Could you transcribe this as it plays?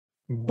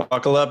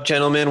Buckle up,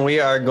 gentlemen. We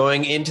are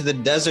going into the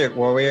desert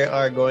where we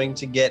are going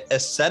to get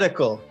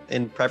ascetical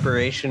in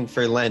preparation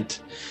for Lent.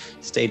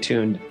 Stay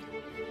tuned.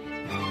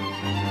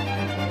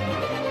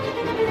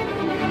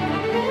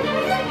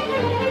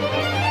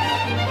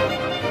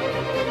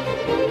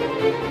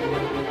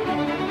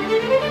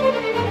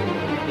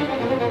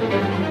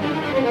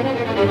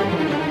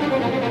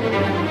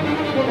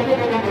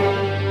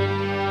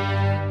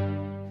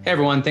 Hey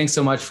everyone, thanks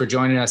so much for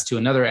joining us to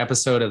another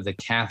episode of The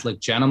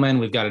Catholic Gentleman.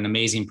 We've got an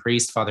amazing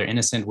priest, Father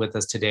Innocent, with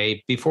us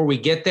today. Before we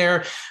get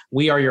there,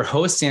 we are your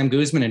hosts, Sam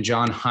Guzman and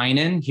John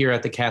Heinen, here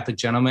at The Catholic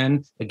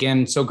Gentleman.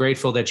 Again, so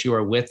grateful that you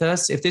are with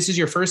us. If this is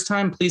your first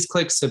time, please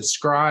click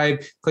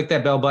subscribe, click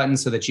that bell button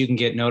so that you can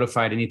get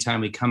notified anytime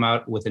we come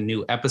out with a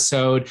new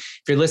episode.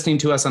 If you're listening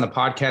to us on a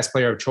podcast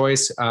player of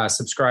choice,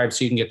 subscribe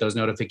so you can get those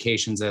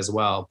notifications as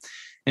well.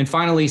 And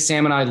finally,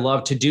 Sam and I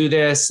love to do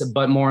this,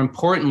 but more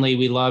importantly,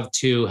 we love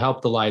to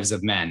help the lives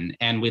of men,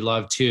 and we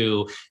love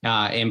to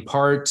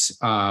impart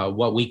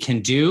what we can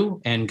do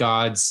and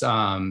God's,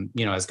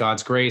 as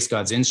God's grace,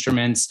 God's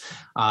instruments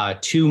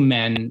to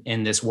men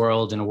in this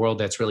world, in a world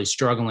that's really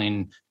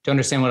struggling to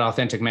understand what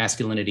authentic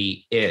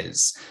masculinity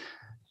is.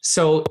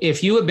 So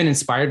if you have been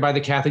inspired by The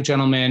Catholic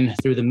Gentleman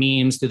through the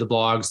memes, through the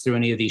blogs, through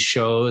any of these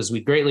shows, we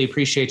greatly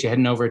appreciate you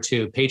heading over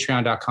to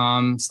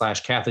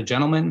patreon.com/Catholic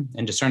Gentleman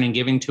and discerning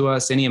giving to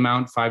us. Any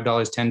amount,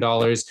 $5,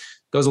 $10,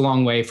 goes a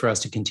long way for us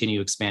to continue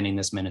expanding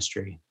this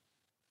ministry.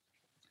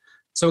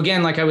 So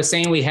again, like I was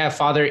saying, we have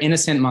Father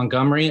Innocent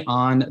Montgomery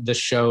on the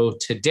show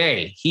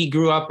today. He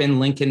grew up in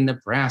Lincoln,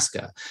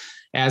 Nebraska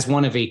as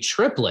one of a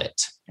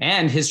triplet.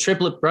 And his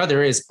triplet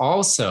brother is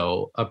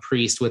also a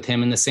priest with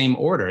him in the same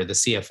order, the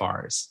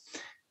CFRs.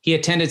 He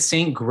attended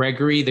St.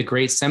 Gregory the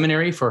Great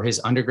Seminary for his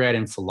undergrad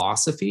in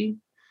philosophy,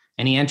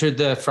 and he entered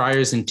the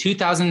friars in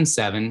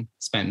 2007,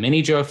 spent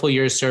many joyful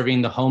years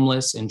serving the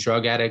homeless and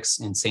drug addicts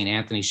in St.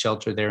 Anthony's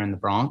Shelter there in the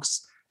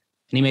Bronx.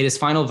 And he made his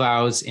final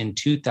vows in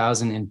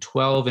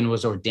 2012 and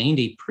was ordained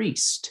a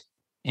priest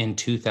in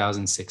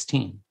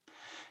 2016.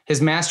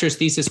 His master's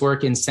thesis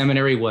work in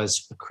seminary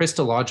was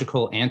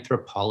Christological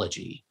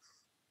anthropology.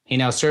 He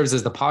now serves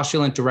as the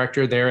postulant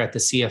director there at the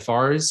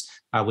CFRs,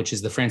 which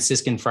is the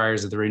Franciscan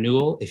Friars of the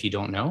Renewal, if you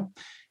don't know.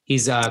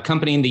 He's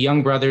accompanying the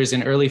young brothers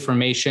in early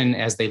formation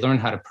as they learn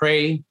how to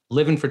pray,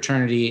 live in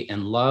fraternity,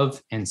 and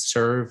love and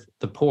serve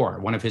the poor.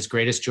 One of his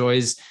greatest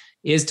joys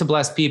is to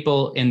bless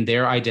people in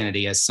their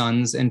identity as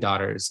sons and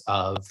daughters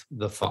of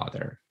the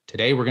Father.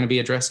 Today, we're going to be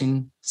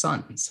addressing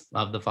sons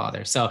of the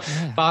Father. So,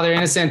 yeah. Father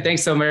Innocent,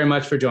 thanks so very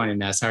much for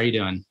joining us. How are you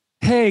doing?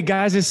 Hey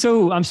guys,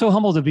 I'm so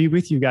humbled to be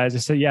with you guys.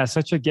 It's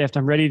such a gift.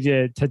 I'm ready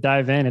to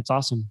dive in. It's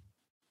awesome.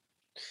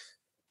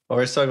 Well,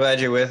 we're so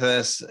glad you're with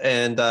us.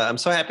 And I'm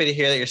so happy to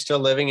hear that you're still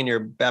living in your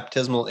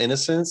baptismal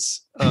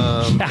innocence.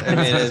 I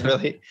mean,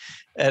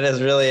 it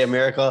is really a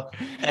miracle.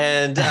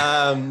 And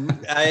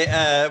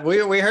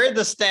we heard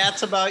the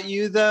stats about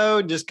you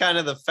though, just kind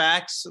of the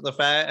facts,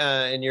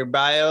 in your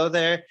bio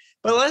there.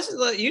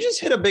 But you just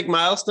hit a big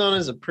milestone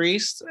as a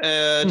priest.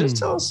 Just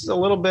tell us a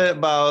little bit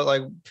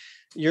about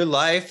your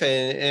life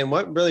and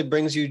what really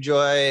brings you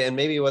joy, and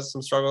maybe what some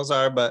struggles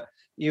are. But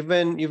you've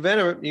been in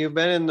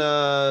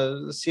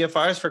the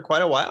CFRs for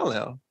quite a while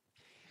now.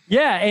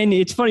 Yeah, and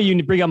it's funny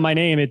you bring up my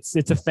name. It's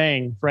a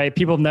thing, right?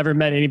 People have never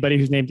met anybody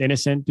who's named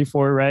Innocent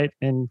before, right?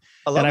 And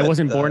I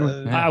wasn't born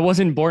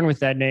with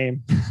that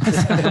name.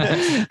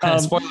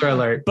 Spoiler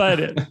alert.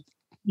 But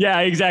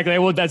yeah, exactly.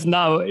 Well, that's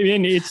not. I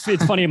mean, it's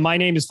funny. My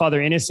name is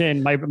Father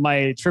Innocent.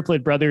 My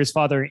triplet brother is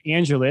Father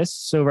Angelus.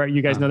 So right,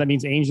 you guys know that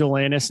means angel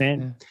and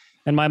innocent. Yeah.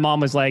 And my mom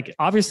was like,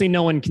 obviously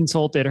no one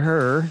consulted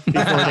her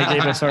before they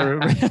gave us our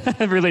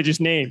religious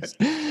names.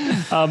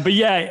 But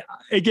yeah,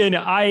 again,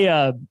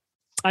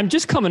 I'm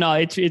just coming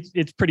out.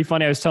 It's pretty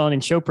funny. I was telling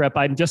in show prep,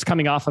 I'm just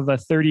coming off of a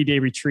 30-day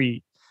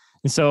retreat.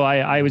 And so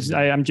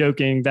I'm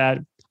joking that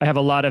I have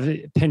a lot of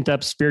pent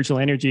up spiritual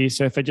energy.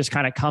 So if it just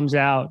kind of comes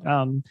out,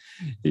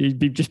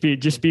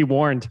 just be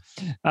warned.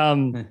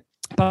 But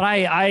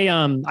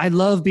I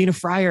love being a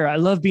friar. I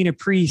love being a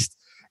priest.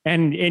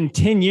 And in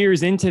 10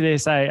 years into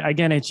this,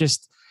 it's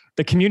just,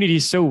 the community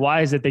is so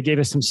wise that they gave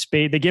us some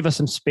space. They give us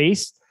some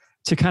space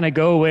to kind of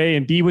go away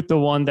and be with the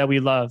one that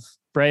we love.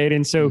 Right.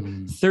 And so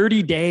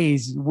 30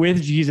 days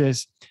with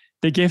Jesus,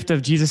 the gift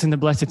of Jesus in the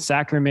Blessed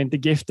Sacrament, the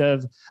gift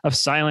of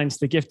silence,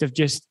 the gift of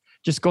just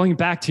going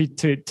back to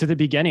the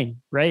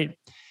beginning. Right.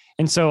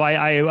 And so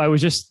I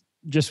was just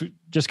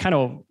kind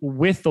of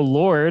with the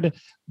Lord,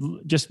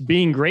 just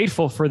being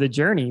grateful for the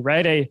journey.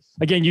 Right.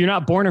 Again, you're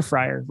not born a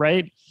friar,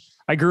 right?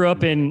 I grew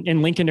up in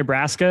Lincoln,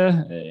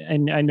 Nebraska,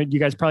 and I know you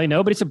guys probably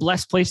know, but it's a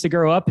blessed place to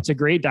grow up. It's a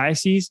great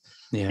diocese.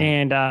 Yeah.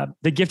 And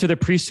the gift of the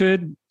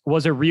priesthood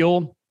was a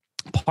real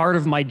part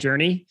of my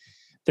journey.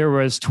 There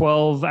was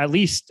at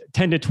least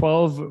 10 to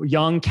 12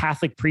 young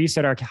Catholic priests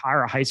at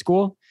our high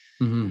school.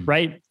 Mm-hmm.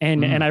 Right.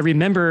 And I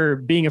remember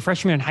being a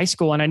freshman in high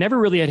school, and I never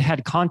really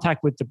had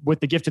contact with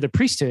the gift of the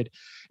priesthood.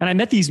 And I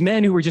met these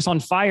men who were just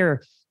on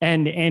fire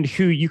and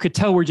who you could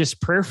tell were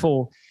just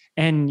prayerful,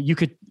 and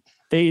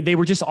they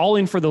were just all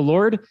in for the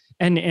Lord.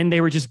 and they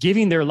were just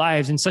giving their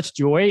lives in such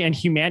joy and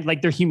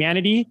like their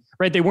humanity,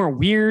 right? They weren't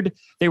weird.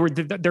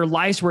 Their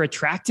lives were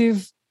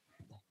attractive.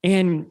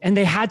 And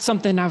they had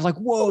something. I was like,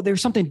 whoa,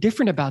 there's something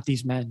different about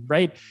these men,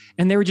 right?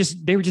 And they were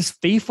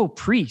just faithful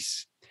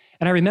priests.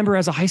 And I remember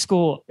as a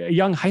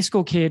young high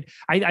school kid,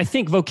 I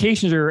think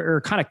vocations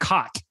are kind of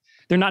caught.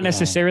 They're not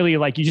necessarily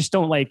like, you just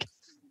don't like,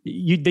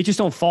 they just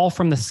don't fall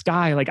from the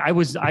sky. Like I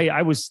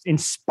was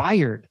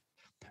inspired,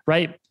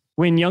 right?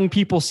 When young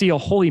people see a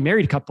holy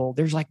married couple,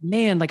 there's like,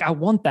 man, like I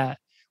want that.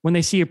 When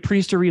they see a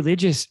priest or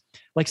religious,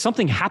 like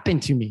something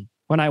happened to me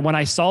when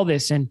I saw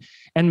this, and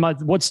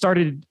what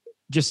started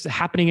just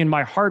happening in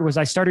my heart was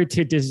I started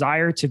to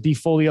desire to be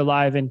fully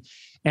alive.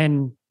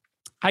 And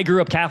I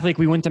grew up Catholic.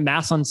 We went to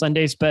mass on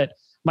Sundays, but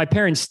my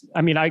parents,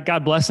 I mean,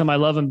 God bless them. I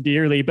love them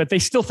dearly, but they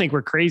still think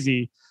we're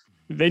crazy.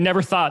 They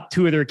never thought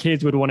two of their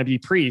kids would want to be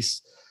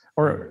priests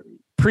or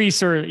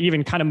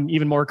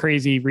even more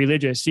crazy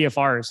religious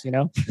CFRs, you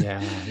know?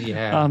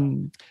 Yeah.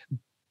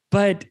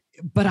 But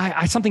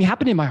I something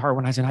happened in my heart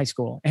when I was in high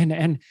school.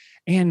 And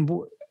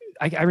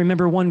I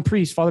remember one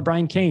priest, Father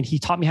Brian Kane, he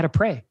taught me how to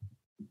pray,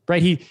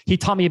 right? He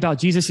taught me about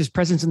Jesus'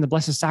 presence in the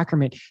Blessed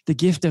Sacrament, the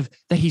gift of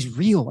that he's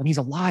real and he's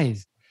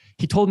alive.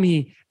 He told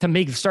me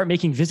to start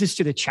making visits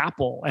to the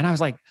chapel. And I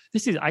was like,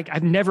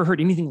 I've never heard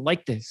anything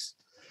like this.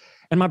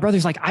 And my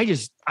brother's like, I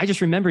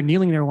just remember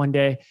kneeling there one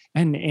day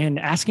and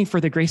asking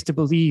for the grace to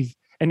believe.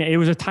 And it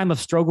was a time of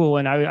struggle.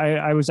 And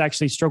I was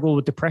actually struggled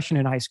with depression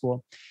in high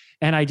school.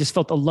 And I just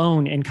felt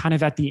alone and kind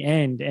of at the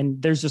end.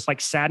 And there's just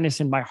like sadness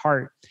in my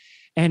heart.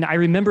 And I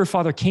remember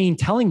Father Kane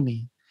telling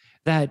me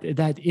that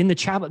in the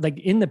chapel, like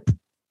in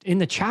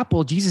the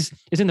chapel, Jesus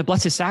is in the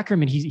Blessed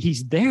Sacrament.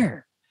 He's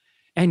there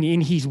and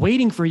he's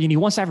waiting for you and he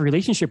wants to have a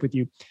relationship with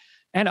you.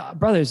 And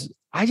brothers,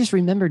 I just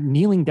remember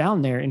kneeling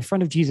down there in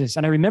front of Jesus.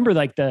 And I remember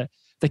like the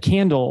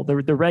candle,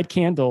 the red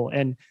candle,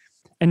 and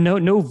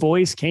no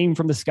voice came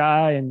from the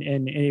sky,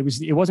 and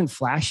it wasn't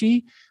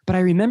flashy, but I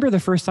remember the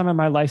first time in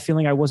my life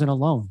feeling I wasn't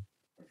alone.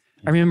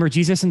 I remember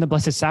Jesus in the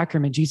Blessed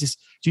Sacrament.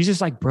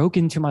 Jesus like broke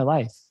into my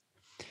life,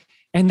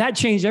 and that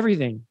changed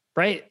everything,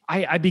 right?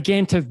 I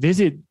began to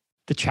visit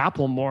the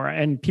chapel more,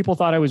 and people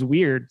thought I was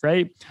weird,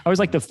 right? I was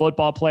like the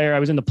football player. I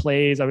was in the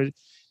plays.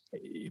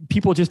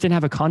 People just didn't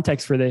have a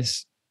context for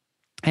this.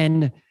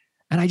 And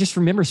I just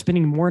remember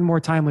spending more and more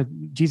time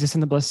with Jesus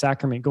in the Blessed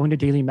Sacrament, going to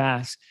daily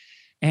mass.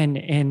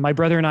 And my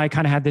brother and I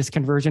kind of had this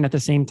conversion at the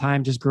same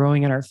time, just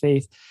growing in our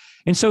faith.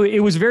 And so it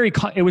was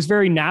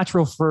very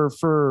natural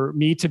for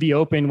me to be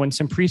open when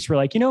some priests were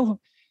like,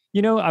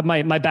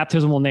 my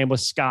baptismal name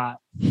was Scott.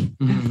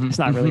 It's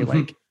not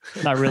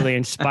really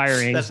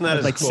inspiring. That's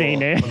not like cool.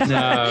 Saying it.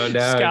 No,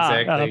 Scott,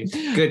 exactly.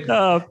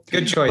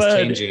 Good choice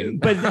changing.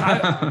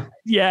 But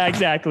yeah,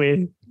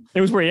 exactly. It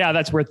was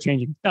that's worth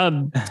changing.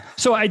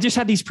 So I just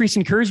had these priests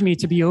encourage me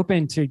to be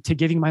open to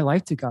giving my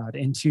life to God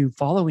and to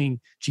following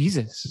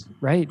Jesus,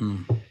 right?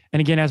 And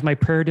again, as my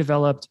prayer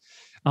developed,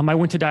 I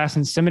went to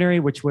diocesan seminary,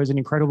 which was an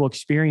incredible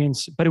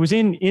experience. But it was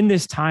in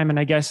this time, and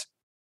I guess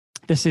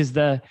this is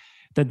the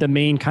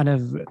main kind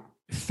of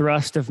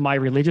thrust of my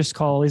religious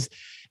call is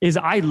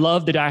I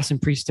love the diocesan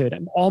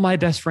priesthood. All my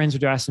best friends are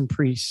diocesan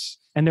priests,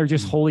 and they're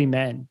just holy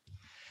men.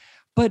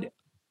 But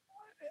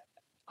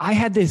I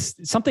had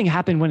something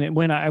happen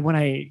when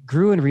I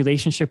grew in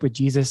relationship with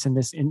Jesus and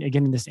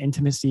in this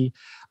intimacy.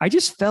 I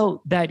just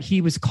felt that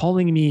he was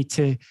calling me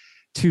to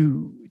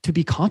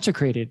be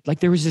consecrated.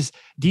 Like there was this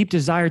deep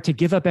desire to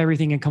give up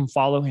everything and come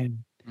follow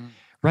him.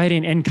 Right.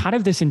 And kind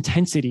of this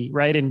intensity.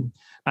 Right. And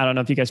I don't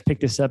know if you guys picked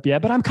this up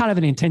yet, but I'm kind of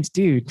an intense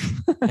dude.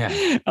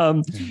 Yeah.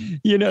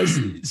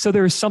 So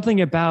there was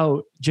something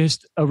about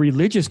just a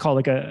religious call,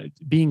 like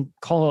being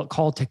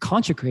called to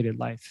consecrated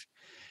life.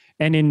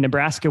 And in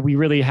Nebraska, we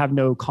really have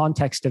no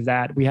context of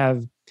that. We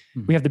have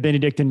the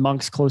Benedictine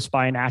monks close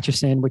by in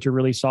Atchison, which are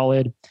really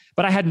solid,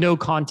 but I had no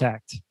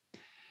contact.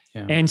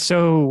 Yeah. And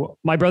so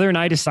my brother and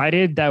I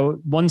decided that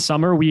one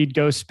summer we'd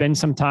go spend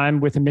some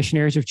time with the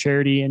Missionaries of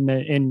Charity in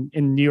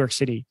New York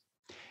City.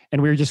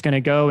 And we were just going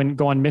to go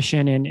on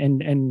mission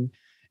and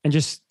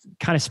just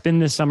kind of spend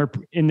this summer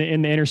in the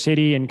inner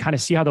city and kind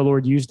of see how the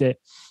Lord used it.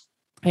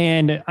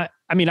 And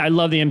I mean, I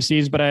love the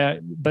MCs,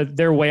 but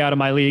they're way out of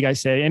my league. I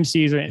say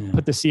MCs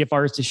put the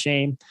CFRs to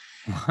shame.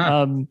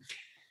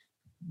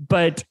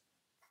 But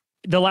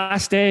the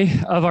last day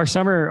of our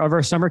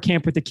summer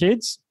camp with the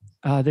kids,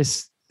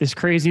 this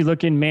crazy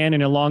looking man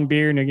in a long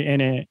beard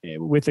and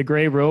with a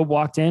gray robe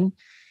walked in.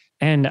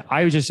 And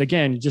I was just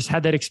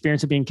had that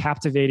experience of being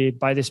captivated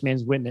by this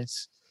man's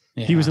witness.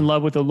 Yeah. He was in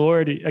love with the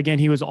Lord. Again,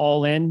 he was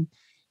all in.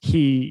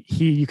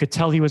 You could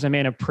tell he was a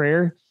man of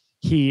prayer.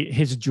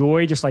 His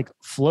joy just like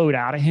flowed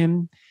out of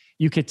him.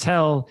 You could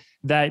tell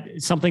that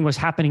something was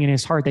happening in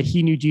his heart, that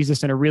he knew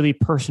Jesus in a really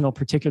personal,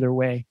 particular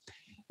way.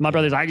 My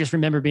brothers, I just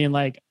remember being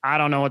like, I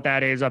don't know what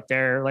that is up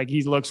there. Like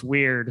he looks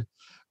weird,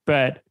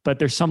 but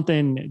there's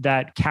something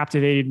that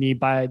captivated me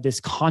by this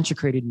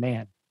consecrated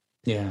man.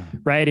 Yeah.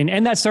 Right.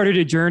 And that started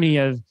a journey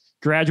of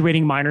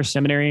graduating minor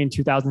seminary in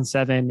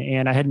 2007.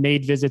 And I had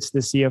made visits to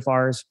the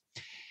CFRs.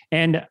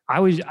 And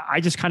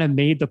I just kind of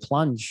made the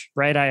plunge,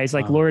 right? I was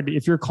like, Lord,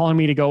 if you're calling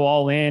me to go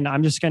all in,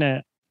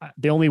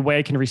 the only way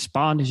I can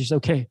respond is just,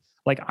 okay,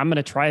 like, I'm going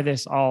to try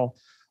this. I'll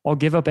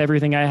give up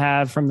everything I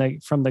have from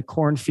the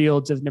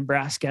cornfields of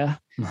Nebraska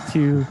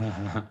to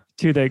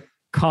the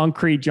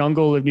concrete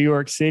jungle of New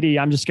York City.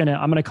 I'm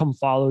going to come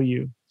follow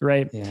you.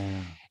 Right.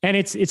 Yeah. And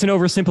it's an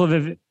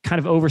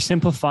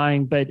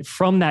oversimplifying, but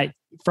from that,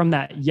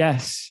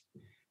 yes,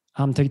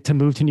 to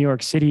move to New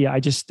York City, I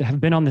just have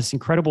been on this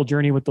incredible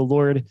journey with the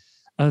Lord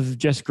of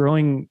just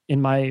growing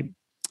in my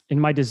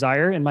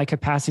desire and my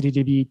capacity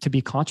to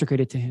be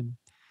consecrated to him,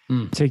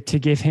 to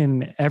give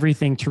him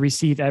everything, to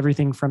receive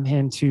everything from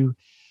him, to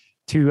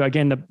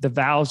again, the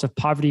vows of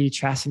poverty,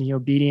 chastity,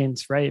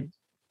 obedience. Right.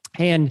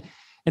 And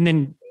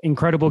then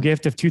incredible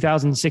gift of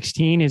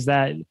 2016 is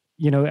that,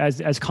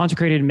 as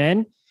consecrated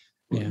men,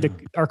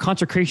 our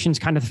consecration is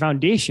kind of the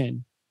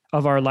foundation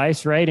of our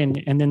lives. Right.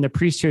 And then the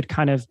priesthood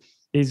kind of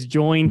is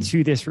joined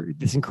to this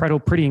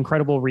pretty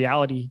incredible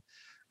reality.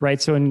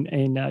 Right. So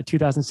in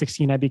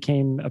 2016, I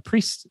became a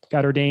priest,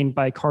 got ordained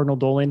by Cardinal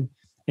Dolan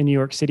in New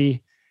York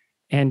City,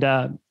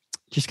 and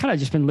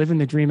just been living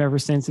the dream ever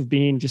since of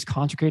being just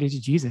consecrated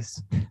to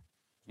Jesus.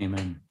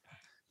 Amen.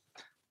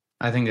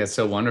 I think that's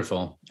so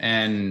wonderful.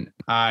 And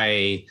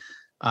I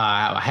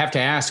have to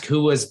ask,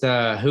 who is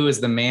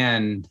the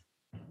man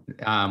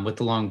with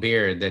the long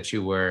beard that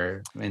you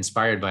were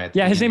inspired by?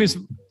 His name is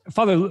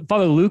Father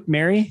Luke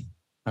Mary.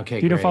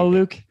 Okay. Do you know Father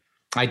Luke?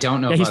 I don't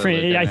know. Yeah, he's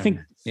friend. I think.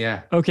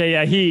 Yeah. Okay.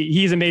 Yeah.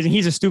 He's amazing.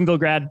 He's a Steubenville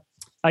grad.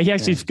 He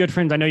actually is good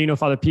friends. I know you know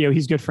Father Pio.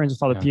 He's good friends with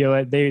Father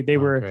Pio. They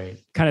were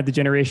great. Kind of the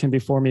generation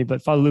before me,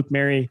 but Father Luke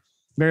Mary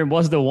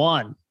was the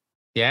one.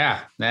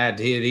 Yeah, that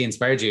he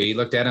inspired you. You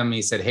looked at him.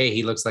 He said, "Hey,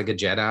 he looks like a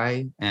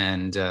Jedi,"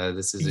 and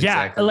this is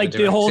exactly like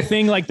the whole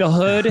thing, like the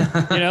hood.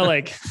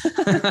 Like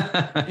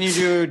Can you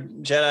do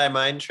Jedi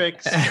mind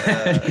tricks?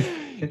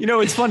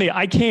 It's funny.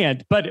 I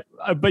can't, but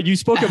you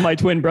spoke of my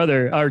twin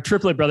brother, our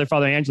triplet brother,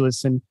 Father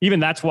Angelus, and even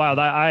that's wild.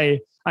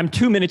 I'm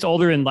 2 minutes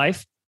older in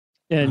life.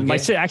 And my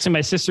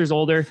sister's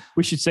older.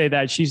 We should say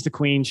that she's the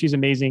queen. She's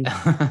amazing.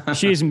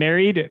 She is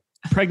married,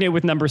 pregnant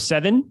with number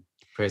 7.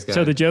 Praise God.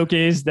 So the joke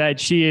is that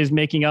she is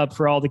making up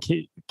for all the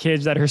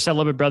kids that her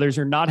celibate brothers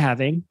are not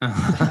having.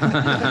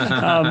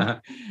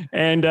 But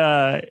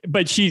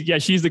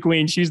she's the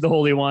queen. She's the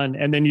holy one.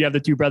 And then you have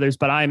the 2 brothers,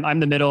 but I'm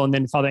the middle. And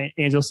then Father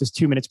Angelus is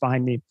 2 minutes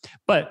behind me.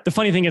 But the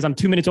funny thing is I'm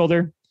 2 minutes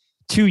older,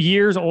 2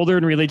 years older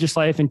in religious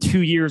life, and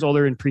 2 years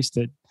older in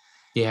priesthood.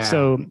 Yeah.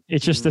 So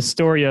it's just the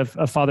story of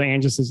Father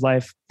Angelus's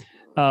life.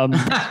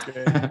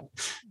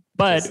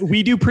 But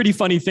we do pretty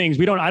funny things.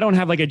 I don't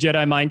have like a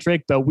Jedi mind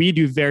trick, but we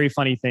do very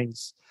funny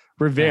things.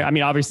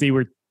 Obviously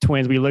we're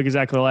twins. We look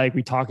exactly alike.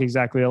 We talk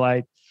exactly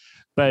alike,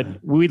 but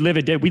we live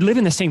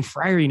in the same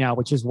friary now,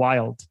 which is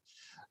wild.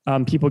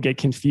 People get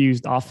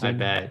confused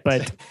often. I bet.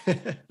 But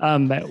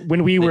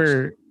when we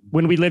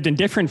lived in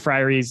different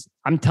friaries,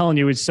 I'm telling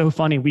you, it's so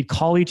funny. We'd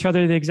call each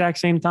other at the exact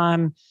same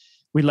time.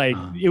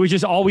 It was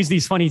just always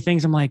these funny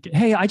things. I'm like,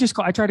 hey, I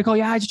tried to call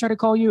you. I just tried to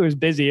call you. It was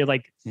busy.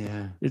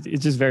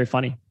 It's just very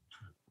funny.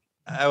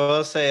 I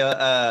will say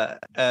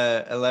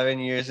 11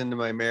 years into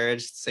my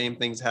marriage, same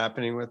thing's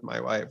happening with my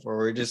wife, where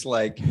we're just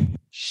like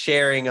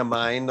sharing a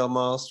mind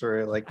almost,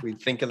 where like we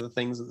think of the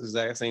things at the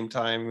exact same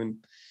time and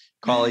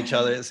call each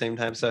other at the same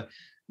time. So,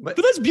 but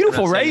that's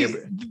beautiful, right?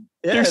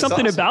 There's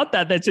something awesome about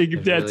that. That's really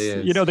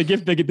the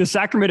gift, the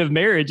sacrament of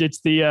marriage. It's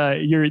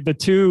the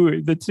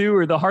two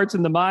or the hearts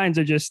and the minds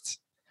are just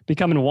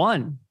becoming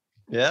one.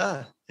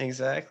 Yeah,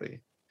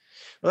 exactly.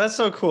 Well, that's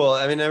so cool.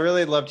 I mean, I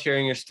really loved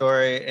hearing your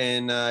story,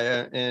 and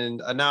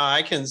now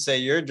I can say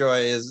your joy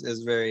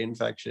is very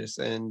infectious,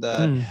 and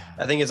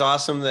I think it's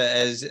awesome that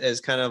as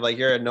kind of like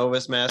you're a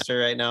novice master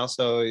right now,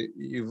 so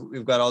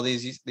you've got all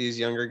these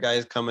younger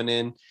guys coming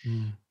in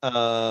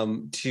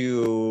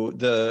to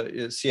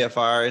the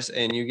CFRs,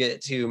 and you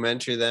get to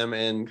mentor them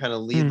and kind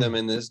of lead them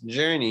in this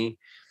journey.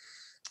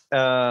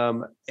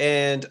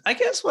 And I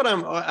guess what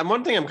I'm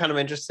one thing I'm kind of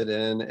interested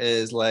in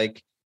is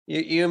like.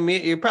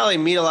 You probably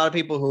meet a lot of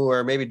people who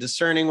are maybe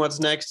discerning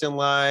what's next in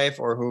life,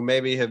 or who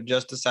maybe have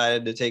just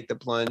decided to take the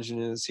plunge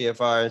into the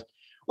CFRs,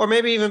 or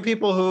maybe even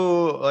people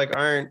who like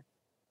aren't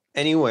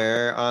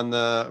anywhere on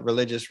the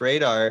religious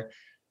radar.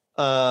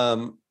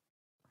 And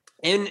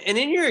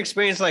in your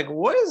experience, like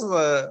what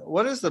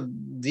is the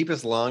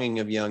deepest longing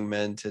of young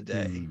men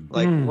today?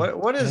 Like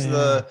what is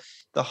the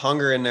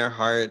hunger in their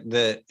heart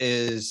that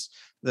is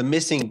the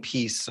missing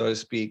piece, so to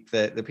speak,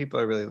 that the people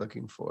are really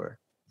looking for?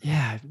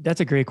 Yeah,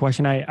 that's a great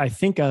question. I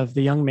think of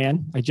the young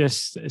man I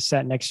just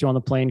sat next to on the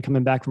plane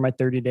coming back from my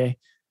 30 day.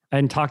 I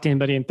hadn't talked to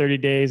anybody in 30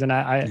 days. And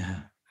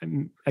I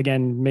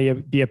again, may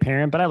be a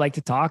parent, but I like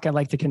to talk. I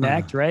like to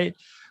connect. Right.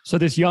 So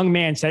this young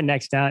man sat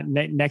next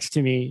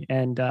to me,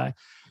 and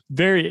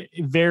very,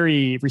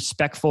 very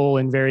respectful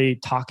and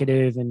very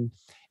talkative. And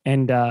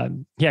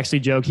he actually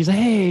joked. He's like,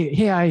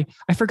 hey, I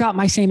forgot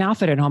my same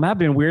outfit at home. That'd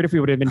been weird if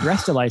we would have been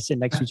dressed alike sitting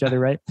next to each other.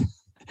 Right.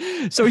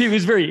 So he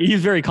was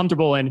very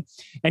comfortable, and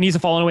he's a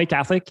fallen away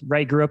Catholic,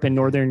 right? Grew up in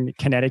Northern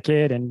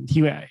Connecticut, and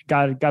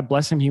God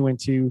bless him. He went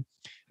to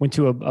went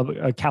to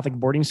a Catholic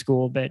boarding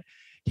school, but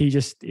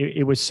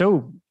it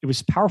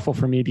was powerful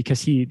for me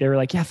because they were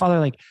like, yeah, Father,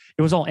 like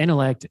it was all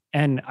intellect.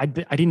 And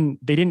they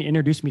didn't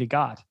introduce me to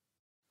God.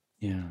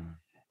 Yeah.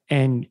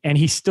 And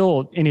he's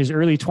still in his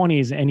early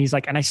 20s, and he's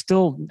like, and I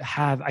still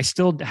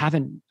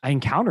haven't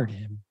encountered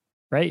him.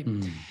 Right.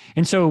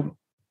 And so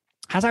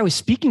as I was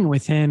speaking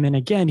with him, and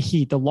again,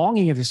 the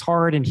longing of his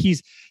heart, and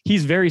he's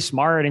very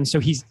smart. And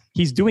so he's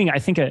doing, I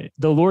think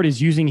the Lord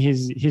is using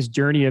his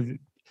journey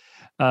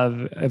of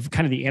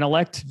kind of the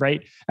intellect,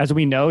 right? As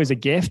we know, is a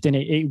gift, and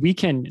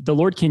the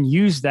Lord can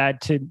use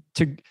that to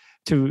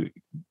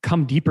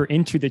come deeper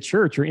into the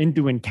church or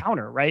into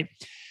encounter, right?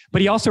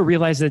 But he also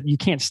realized that you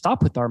can't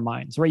stop with our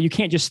minds, right? You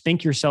can't just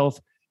think yourself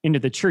into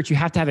the church. You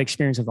have to have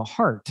experience of the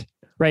heart,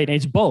 right? And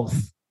it's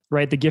both,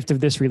 right? The gift of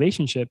this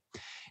relationship.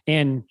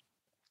 And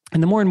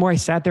the more and more I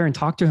sat there and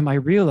talked to him, I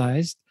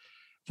realized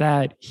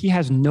that he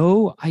has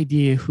no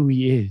idea who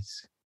he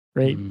is,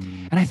 right?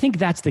 And I think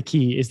that's the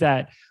key, is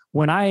that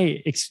when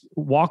I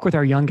walk with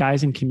our young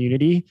guys in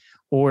community,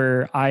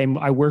 or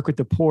I work with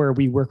the poor,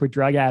 we work with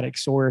drug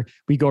addicts, or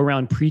we go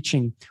around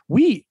preaching,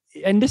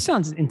 and this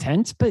sounds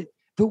intense, but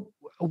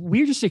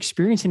we're just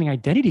experiencing an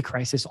identity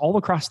crisis all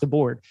across the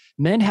board.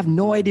 Men have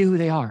no idea who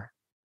they are.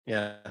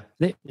 Yeah.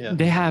 They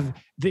have,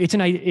 it's an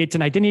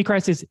identity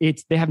crisis.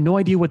 They have no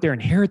idea what their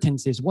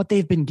inheritance is, what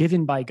they've been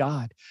given by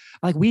God.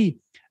 Like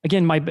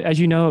as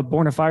you know,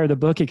 Born of Fire, the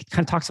book, it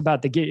kind of talks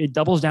about it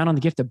doubles down on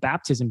the gift of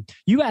baptism.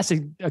 You ask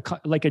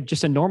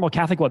just a normal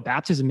Catholic what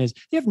baptism is,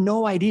 they have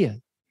no idea.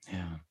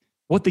 Yeah.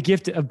 What the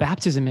gift of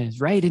baptism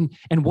is, right? And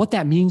what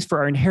that means for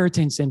our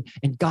inheritance and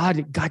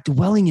God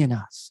dwelling in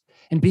us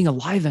and being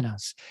alive in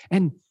us.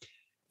 And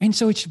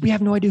so we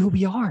have no idea who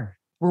we are.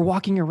 We're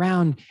walking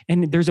around,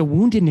 and there's a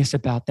woundedness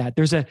about that.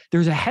 There's a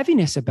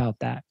heaviness about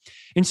that.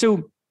 And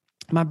so,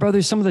 my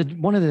brothers,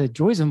 one of the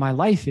joys of my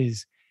life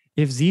is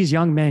these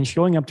young men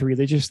showing up to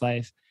religious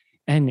life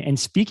and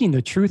speaking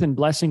the truth and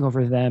blessing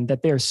over them,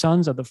 that they are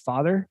sons of the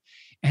Father,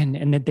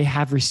 and that they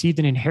have received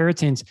an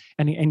inheritance,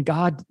 and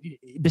God,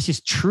 this is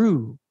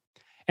true.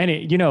 And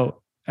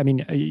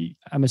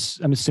I'm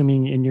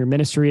assuming in your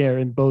ministry, or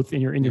in both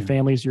in your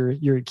families,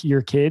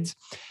 your kids,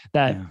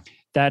 that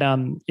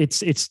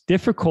it's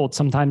difficult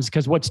sometimes,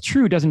 because what's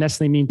true doesn't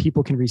necessarily mean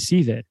people can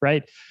receive it,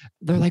 right?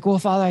 They're like, well,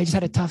 Father, I just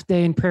had a tough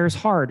day and prayer is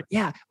hard.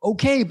 Yeah,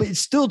 okay, but it's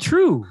still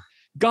true.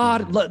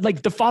 God,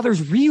 like the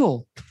Father's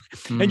real,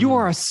 and you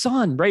are a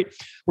son, right?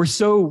 We're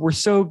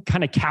so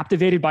kind of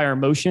captivated by our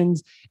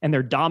emotions, and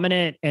they're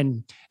dominant,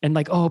 and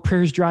like, oh,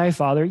 prayer's dry,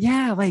 Father.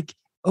 Yeah, like,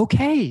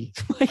 okay,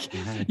 like,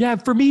 yeah,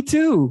 for me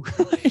too.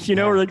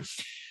 Or like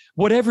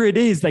whatever it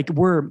is, like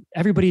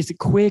everybody's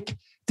quick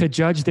to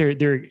judge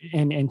their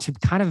and to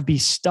kind of be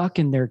stuck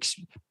in their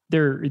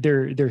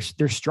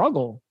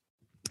struggle,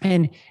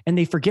 and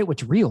they forget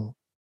what's real.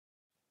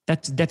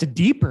 That's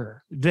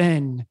deeper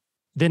than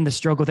the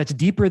struggle. That's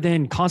deeper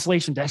than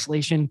consolation,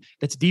 desolation.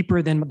 That's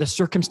deeper than the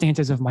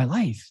circumstances of my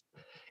life.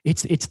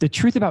 It's the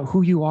truth about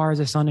who you are as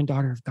a son and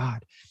daughter of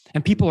God,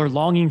 and people are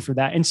longing for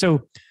that. And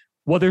so,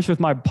 whether it's with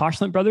my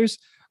postulant brothers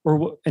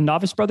and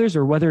novice brothers,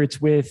 or whether it's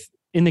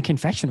in the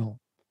confessional,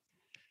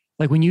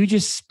 like when you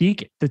just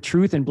speak the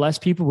truth and bless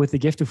people with the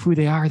gift of who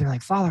they are, they're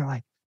like, Father,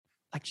 like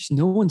just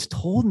no one's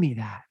told me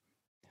that.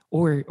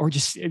 Or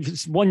just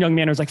one young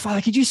man was like,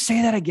 Father, could you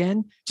say that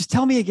again? Just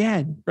tell me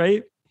again,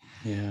 right?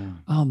 Yeah.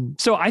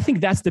 So I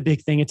think that's the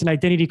big thing. It's an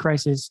identity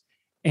crisis,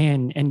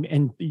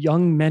 and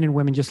young men and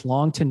women just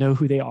long to know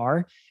who they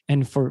are,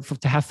 and for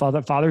to have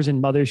fathers and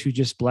mothers who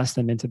just bless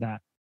them into that.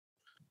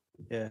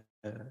 Yeah.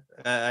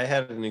 I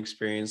had an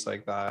experience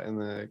like that in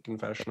the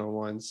confessional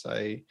once.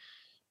 I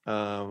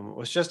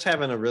was just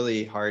having a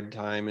really hard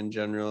time in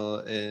general,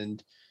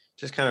 and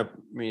just kind of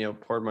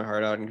poured my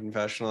heart out in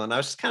confessional, and I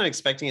was just kind of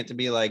expecting it to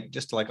be like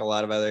just like a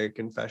lot of other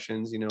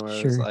confessions, where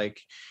it was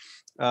like,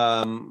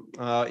 I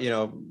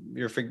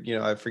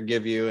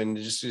forgive you, and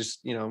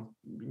just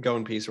go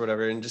in peace or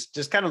whatever, and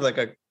just kind of like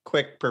a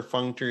quick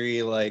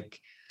perfunctory thing,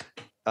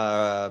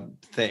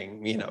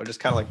 just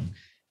kind of like,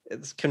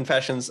 it's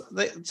confessions.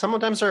 They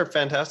sometimes are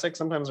fantastic,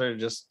 sometimes they're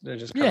just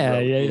kind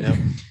of rote.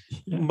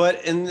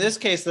 But in this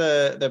case,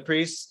 the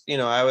priest,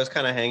 I was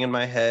kind of hanging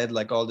my head,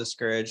 like all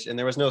discouraged, and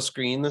there was no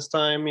screen this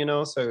time,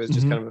 so it was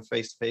just kind of a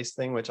face-to-face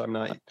thing, which I'm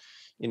not,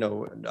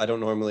 I don't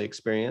normally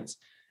experience.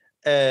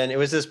 And it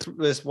was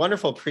this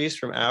wonderful priest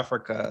from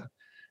Africa,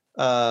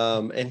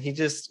 and he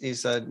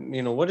said,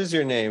 what is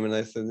your name? And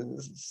I said,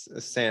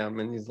 Sam.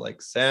 And he's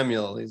like,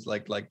 Samuel. He's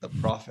like the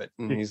prophet.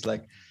 And he's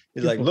like,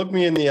 look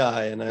me in the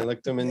eye. And I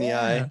looked him in the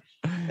eye,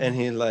 and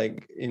he's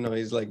like,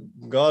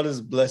 God is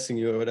blessing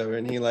you or whatever.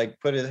 And he like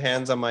put his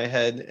hands on my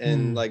head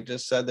and like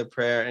just said the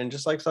prayer, and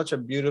just like such a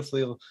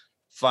beautifully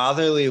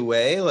fatherly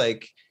way.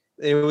 Like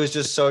it was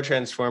just so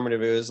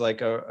transformative. It was like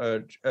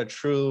a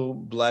true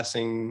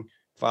blessing,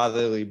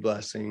 fatherly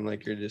blessing,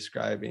 like you're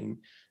describing,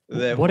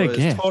 that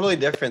was totally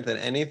different than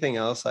anything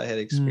else I had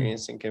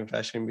experienced in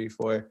confession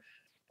before.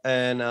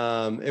 And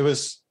it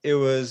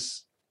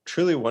was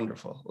truly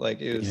wonderful. Like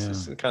it was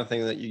just the kind of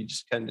thing that you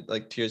just kind of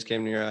like tears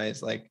came to your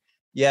eyes. Like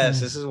yes,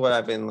 this is what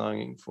I've been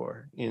longing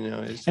for, and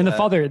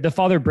the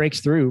father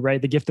breaks through,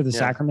 right? The gift of the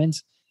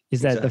sacraments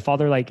is that the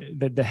father, like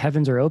the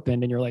heavens are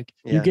opened and you're like,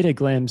 you get a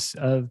glimpse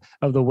of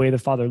the way the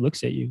father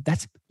looks at you.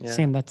 That's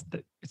Sam.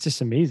 It's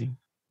just amazing.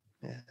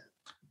 Yeah,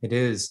 it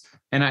is.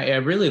 And I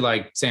really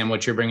like, Sam,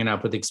 what you're bringing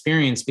up with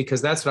experience,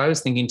 because that's what I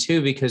was thinking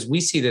too, because we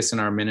see this in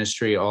our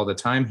ministry all the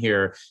time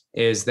here,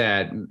 is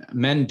that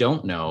men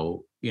don't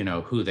know,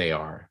 who they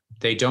are.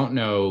 They don't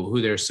know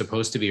who they're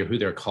supposed to be or who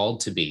they're called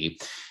to be.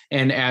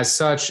 And as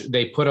such,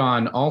 they put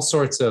on all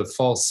sorts of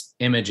false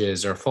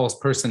images or false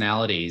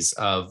personalities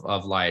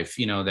of life,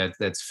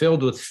 that's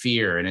filled with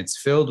fear, and it's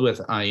filled with,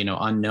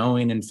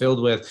 unknowing, and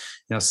filled with,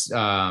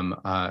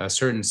 a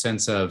certain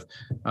sense of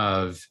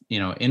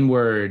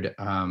inward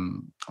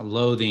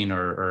loathing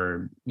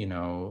or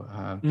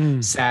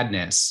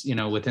sadness,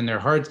 within their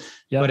hearts.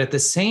 But at the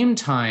same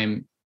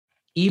time,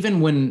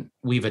 even when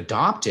we've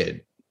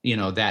adopted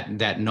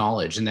that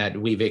knowledge, and that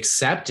we've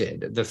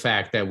accepted the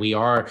fact that we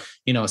are,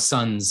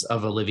 sons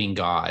of a living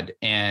God,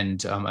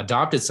 and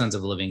adopted sons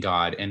of a living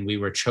God, and we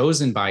were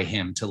chosen by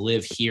him to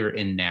live here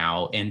and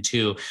now, and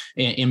to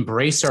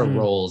embrace our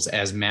roles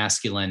as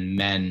masculine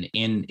men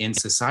in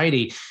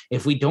society.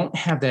 If we don't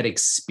have that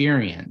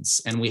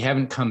experience, and we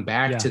haven't come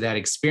back to that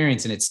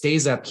experience, and it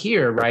stays up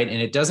here, right, and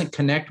it doesn't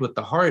connect with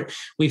the heart,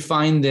 we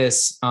find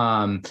this,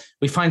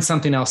 we find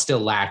something else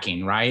still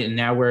lacking, right? And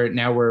now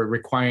we're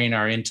requiring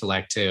our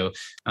intellect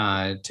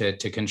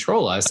to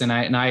control us. And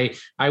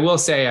I will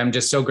say, I'm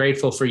just so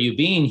grateful for you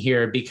being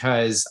here,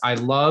 because I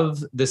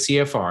love the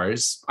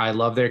CFRs. I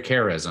love their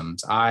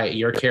charisms.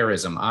 Your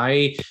charism.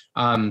 I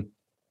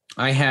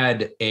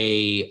had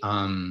a,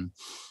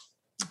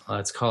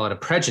 let's call it a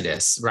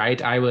prejudice,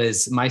 right?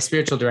 My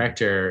spiritual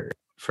director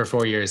for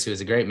 4 years, who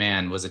was a great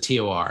man, was a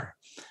TOR.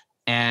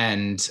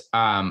 And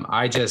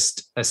I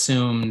just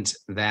assumed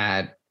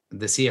that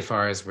the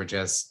CFRs were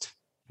just,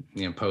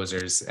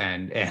 posers,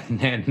 and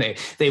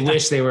they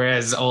wish they were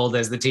as old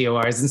as the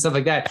TORs and stuff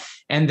like that.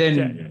 And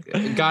then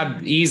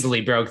God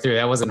easily broke through.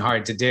 That wasn't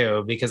hard to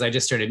do, because I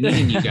just started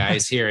meeting you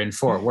guys here in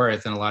Fort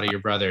Worth, and a lot of your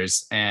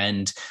brothers,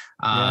 and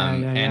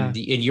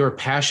your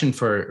passion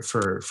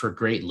for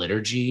great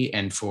liturgy,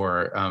 and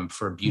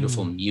for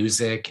beautiful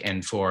music,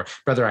 and for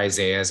Brother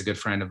Isaiah is a good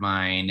friend of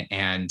mine,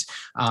 and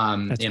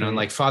and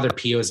like Father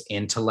Pio's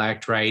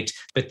intellect, right?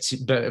 But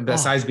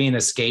besides being a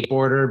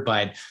skateboarder,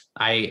 but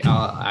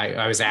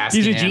I was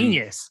asking he's a him,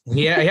 genius.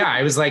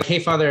 I was like, hey,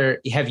 Father,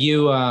 have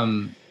you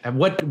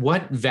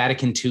what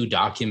Vatican II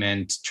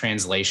document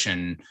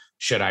translation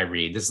should I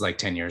read? This is like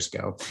 10 years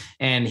ago.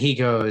 And he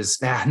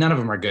goes, none of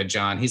them are good,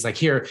 John. He's like,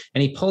 here.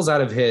 And he pulls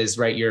out of his,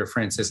 your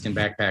Franciscan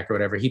backpack or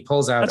whatever. He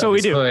pulls out. That's what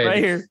we do hood.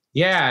 right here.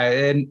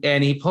 Yeah.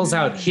 And he pulls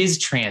out his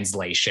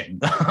translation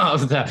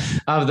of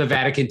the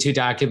Vatican II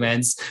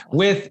documents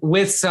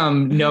with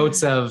some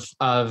notes of,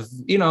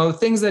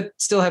 things that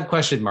still have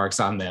question marks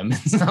on them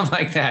and stuff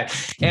like that.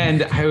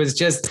 And I was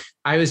just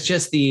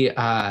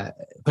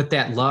but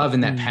that love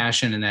and that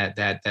passion and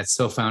that's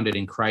so founded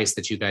in Christ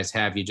that you guys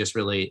have, you just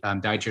really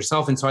died to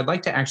yourself. And so I'd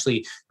like to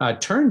actually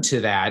turn to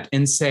that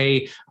and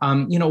say,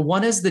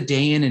 what does the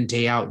day in and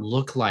day out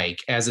look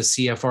like as a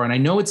CFR? And I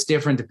know it's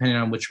different depending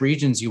on which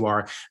regions you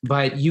are,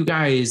 but you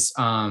guys,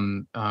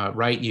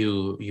 right?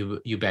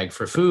 You beg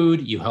for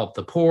food, you help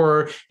the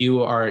poor,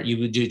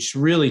 you just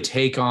really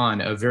take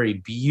on a very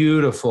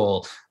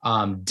beautiful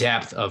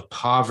depth of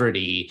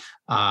poverty,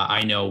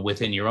 I know,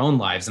 within your own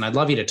lives. And I'd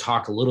love you to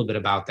talk a little bit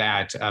about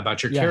that,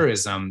 about your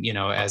charism,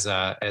 as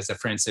a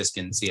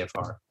Franciscan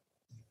CFR.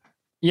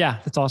 Yeah,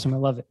 that's awesome. I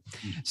love it.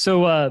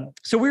 So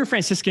we were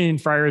Franciscan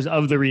friars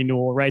of the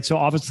renewal, right? So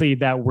obviously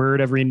that word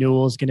of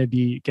renewal is going to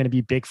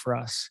be big for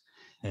us.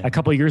 Yeah. A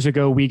couple of years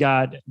ago, we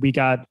got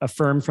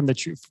affirmed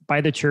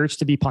by the church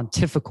to be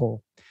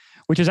pontifical,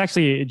 which is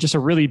actually just a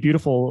really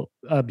beautiful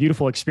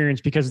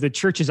experience, because the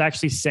church is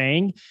actually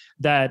saying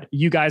that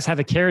you guys have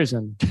a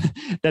charism,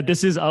 that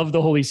this is of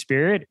the Holy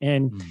Spirit.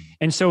 And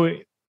so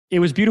it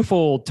was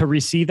beautiful to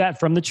receive that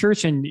from the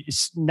church. And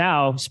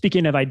now,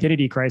 speaking of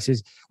identity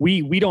crisis,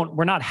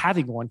 we're not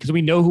having one, because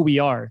we know who we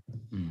are.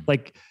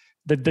 Like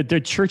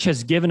the church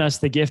has given us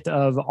the gift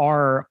of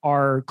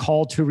our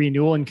call to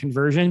renewal and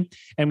conversion.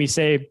 And we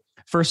say,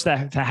 first,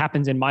 that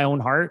happens in my own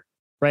heart.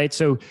 Right.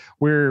 So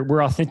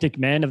we're authentic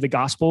men of the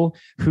gospel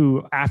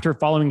who, after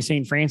following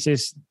St.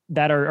 Francis,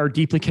 that are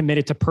deeply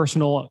committed to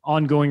personal,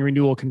 ongoing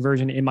renewal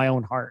conversion in my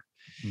own heart.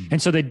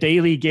 And so the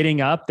daily getting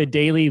up, the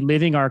daily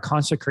living our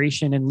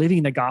consecration and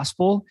living the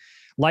gospel,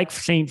 like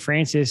St.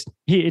 Francis,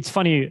 it's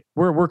funny.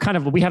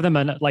 We have them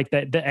on like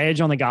the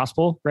edge on the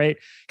gospel, right?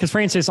 Because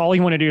Francis, all he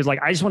want to do is like,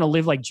 I just want to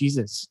live like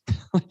Jesus.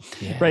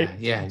 Right.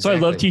 Yeah. Exactly. So I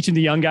love teaching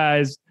the young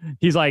guys.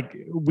 He's like,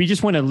 we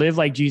just want to live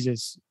like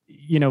Jesus.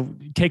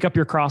 Take up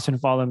your cross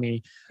and follow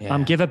me.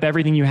 Give up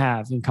everything you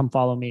have and come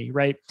follow me.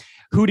 Right.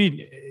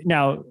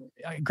 Now,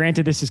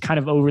 granted, this is kind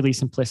of overly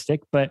simplistic,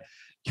 but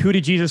who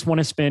did Jesus want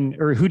to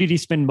spend, or who did he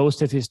spend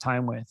most of his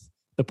time with?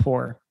 The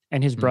poor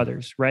and his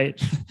brothers.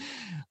 Right.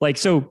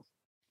 So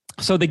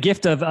the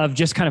gift of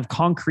just kind of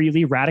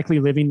concretely, radically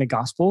living the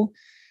gospel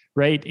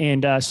right?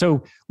 And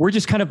so we're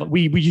just kind of,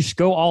 we just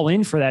go all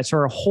in for that. So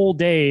our whole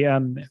day,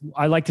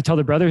 I like to tell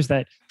the brothers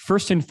that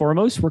first and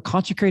foremost, we're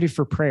consecrated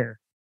for prayer,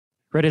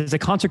 right? As a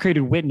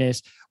consecrated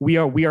witness, we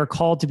are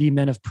called to be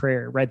men of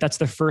prayer, right? That's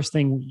the first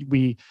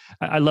thing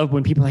I love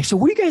when people are like, so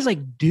what do you guys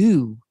like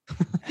do?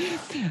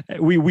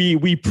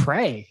 we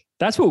pray.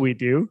 That's what we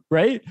do,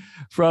 right?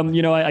 From,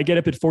 I get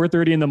up at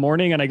 4:30 in the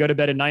morning and I go to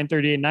bed at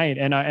 9:30 at night,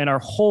 and our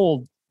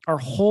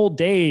whole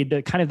day,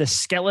 the kind of the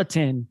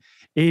skeleton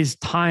is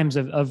times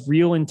of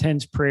real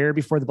intense prayer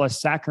before the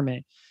Blessed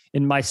Sacrament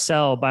in my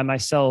cell by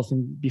myself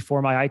and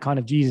before my icon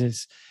of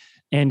Jesus.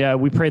 And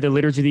we pray the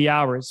Liturgy of the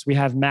Hours. We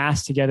have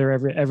Mass together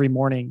every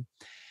morning.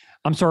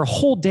 So our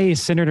whole day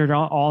is centered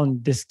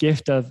on this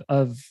gift of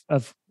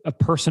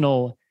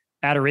personal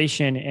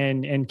adoration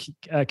and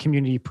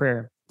community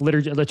prayer,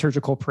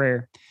 liturgical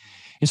prayer.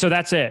 And so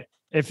that's it.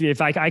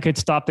 If I could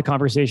stop the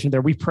conversation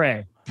there, we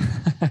pray.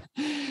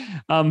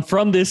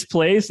 From this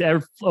place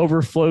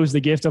overflows the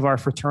gift of our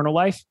fraternal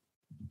life,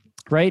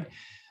 right?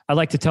 I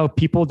like to tell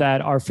people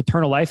that our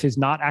fraternal life is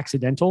not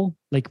accidental.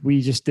 Like,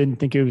 we just didn't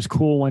think it was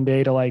cool one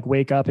day to like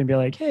wake up and be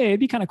like, hey,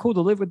 it'd be kind of cool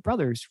to live with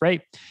brothers,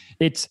 right?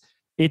 It's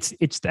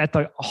at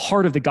the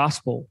heart of the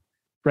gospel,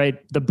 right?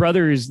 The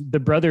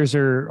brothers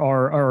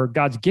are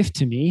God's gift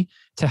to me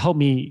to help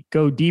me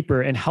go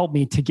deeper and help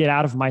me to get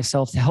out of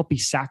myself, to help me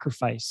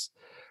sacrifice,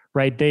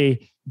 right?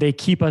 They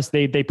keep us,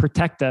 they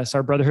protect us.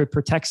 Our brotherhood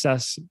protects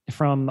us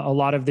from a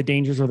lot of the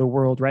dangers of the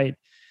world, right?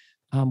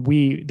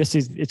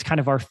 It's kind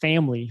of our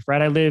family,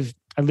 right? I live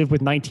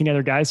with 19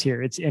 other guys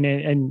here.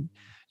 And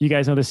you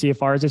guys know the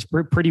CFRs. It's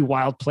a pretty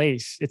wild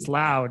place. It's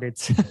loud.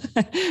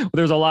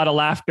 There's a lot of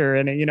laughter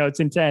and it's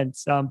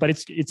intense, but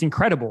it's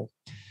incredible.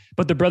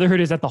 But the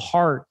brotherhood is at the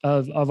heart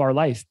of our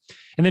life.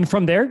 And then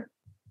from there,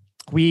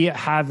 we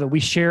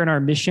share in our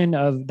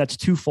mission that's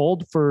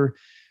twofold for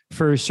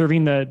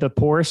serving the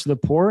poorest of the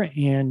poor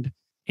and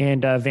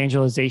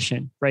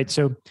evangelization, right?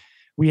 So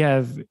we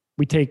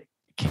take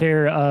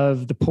care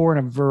of the poor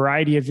in a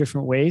variety of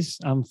different ways,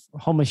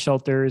 homeless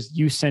shelters,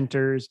 youth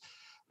centers.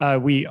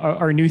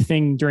 Our new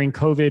thing during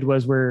COVID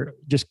was we're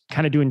just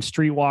kind of doing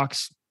street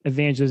walks,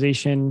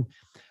 evangelization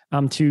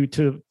to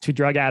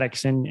drug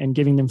addicts and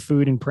giving them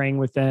food and praying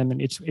with them.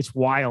 And it's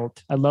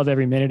wild. I love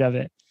every minute of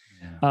it.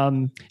 Yeah.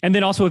 And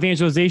then also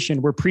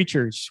evangelization. We're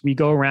preachers. We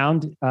go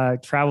around,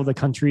 travel the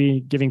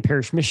country, giving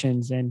parish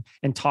missions and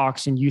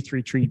talks and youth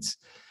retreats.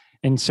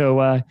 And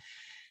so,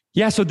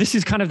 so this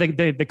is kind of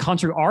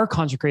our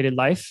consecrated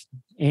life.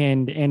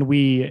 And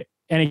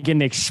again,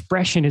 the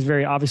expression is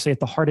very obviously at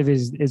the heart of it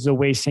is the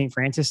way St.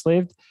 Francis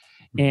lived,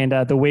 and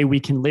the way we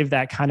can live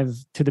that kind of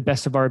to the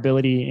best of our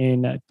ability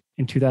in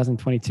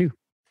 2022.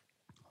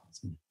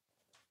 Awesome.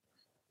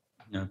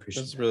 No,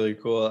 appreciate That's really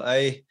cool.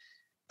 I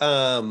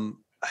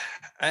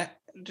had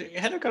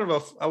a kind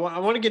of I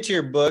want to get to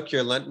your book,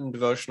 your Lenten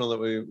devotional that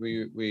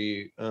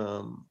we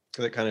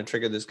that kind of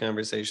triggered this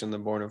conversation, the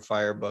Born of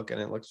Fire book,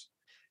 and it looks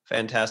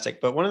fantastic.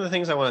 But one of the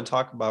things I want to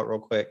talk about real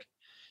quick,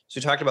 so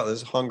you talked about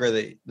this hunger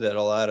that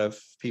a lot of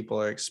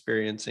people are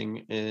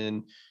experiencing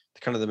in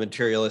kind of the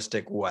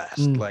materialistic West.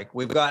 Like,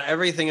 we've got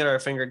everything at our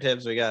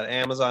fingertips. We got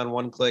Amazon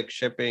one-click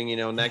shipping,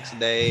 next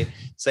day,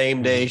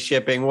 same day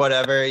shipping,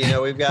 whatever.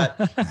 We've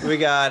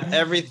got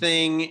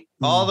everything,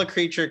 all the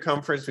creature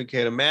comforts we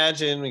could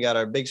imagine. We got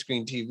our big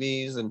screen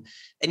TVs, and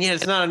yet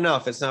it's not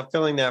enough. It's not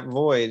filling that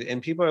void,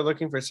 and people are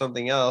looking for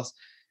something else.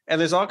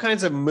 And there's all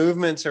kinds of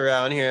movements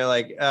around here,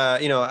 like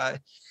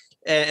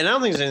and I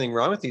don't think there's anything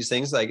wrong with these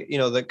things, like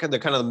the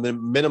kind of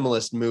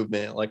minimalist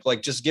movement,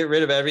 like just get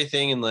rid of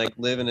everything and like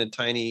live in a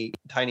tiny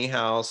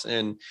house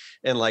and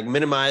like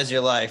minimize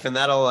your life, and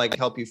that'll like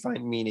help you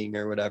find meaning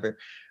or whatever.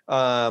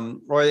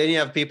 Or then you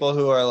have people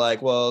who are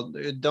like, well,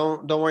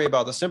 don't worry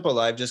about the simple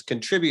life, just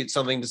contribute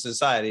something to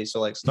society. So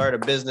like start a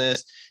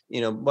business,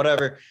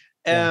 whatever.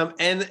 But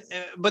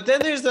then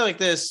there's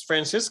this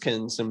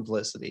Franciscan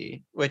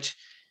simplicity, which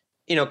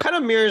kind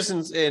of mirrors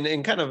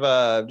in kind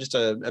of just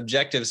a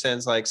objective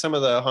sense, like some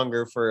of the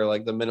hunger for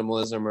like the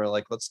minimalism or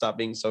like, let's stop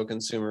being so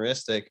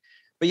consumeristic.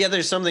 But yeah,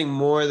 there's something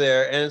more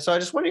there. And so I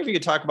just wonder if you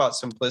could talk about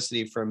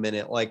simplicity for a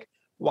minute. Like,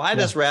 why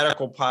this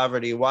radical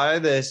poverty? Why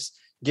this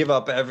give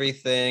up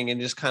everything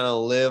and just kind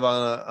of live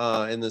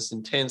on in this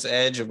intense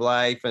edge of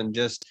life and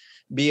just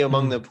be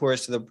among the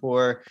poorest of the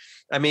poor?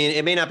 I mean,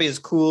 it may not be as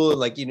cool,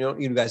 like, you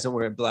guys don't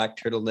wear black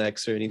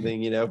turtlenecks or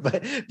anything,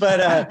 but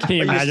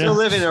you're still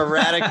living a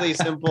radically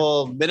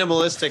simple,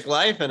 minimalistic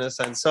life in a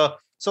sense. So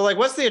like,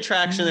 what's the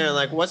attraction there? And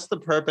like, what's the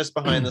purpose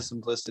behind the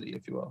simplicity,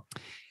 if you will?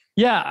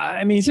 Yeah.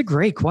 I mean, it's a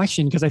great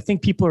question, because I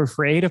think people are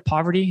afraid of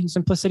poverty and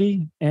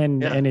simplicity.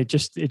 And it's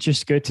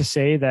just good to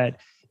say that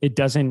in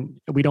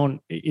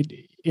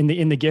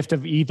the gift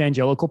of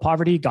evangelical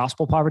poverty,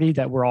 gospel poverty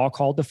that we're all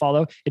called to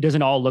follow, it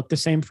doesn't all look the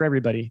same for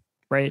everybody.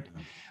 Right.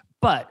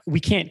 But we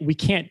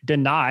can't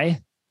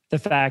deny the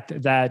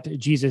fact that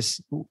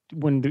Jesus,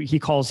 when he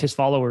calls his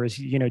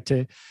followers,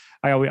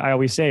 I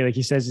always say, like,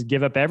 he says,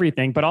 give up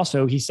everything, but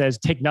also he says,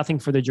 take nothing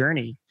for the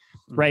journey.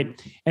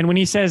 right? And when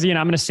he says, I'm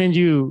going to send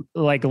you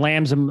like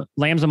lambs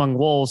among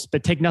wolves,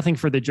 but take nothing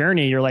for the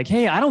journey. You're like,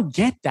 hey, I don't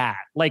get that.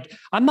 Like,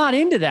 I'm not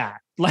into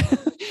that. Like,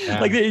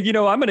 I'm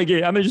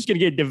just going to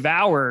get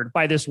devoured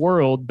by this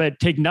world, but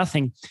take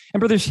nothing. And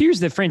brothers, here's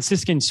the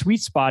Franciscan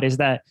sweet spot is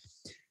that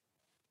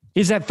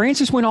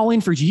Francis went all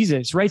in for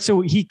Jesus, right?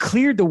 So he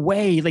cleared the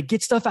way, like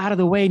get stuff out of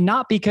the way,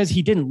 not because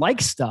he didn't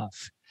like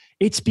stuff.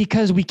 It's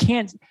because we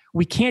can't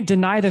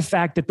deny the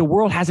fact that the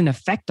world has an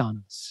effect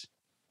on us.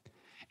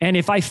 And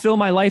if I fill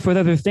my life with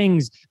other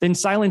things, then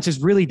silence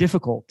is really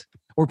difficult,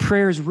 or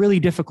prayer is really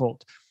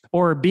difficult,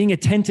 or being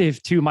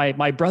attentive to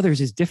my brothers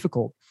is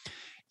difficult.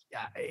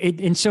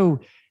 And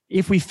so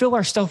if we fill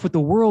our stuff with the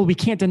world, we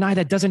can't deny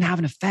that doesn't have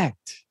an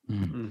effect.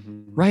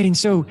 Right. And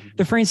so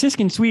the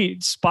Franciscan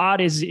sweet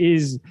spot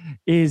is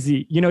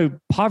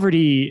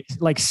poverty,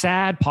 like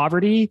sad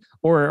poverty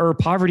or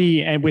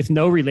poverty and with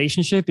no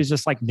relationship is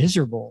just like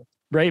miserable.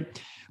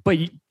 Right. But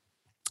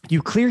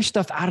you clear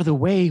stuff out of the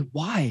way.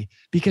 Why?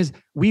 Because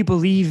we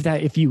believe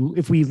that if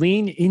we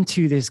lean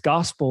into this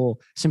gospel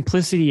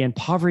simplicity and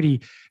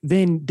poverty,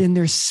 then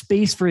there's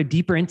space for a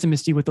deeper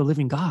intimacy with the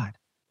living God.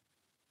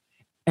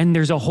 And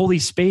there's a holy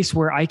space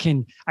where I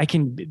can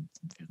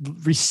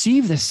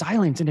receive the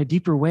silence in a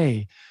deeper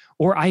way,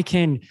 or I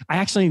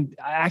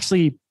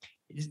actually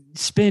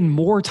spend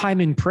more time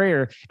in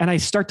prayer, and I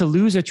start to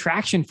lose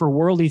attraction for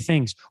worldly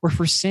things or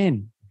for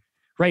sin,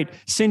 right?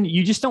 Sin,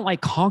 you just don't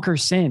like conquer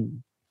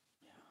sin.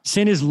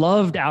 Sin is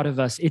loved out of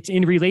us. It's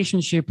in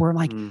relationship where I'm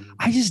like,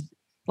 I just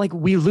like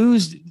we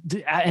lose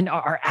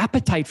our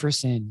appetite for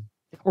sin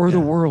or the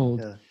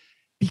world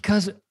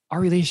because our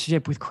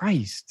relationship with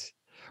Christ.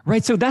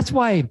 Right. So that's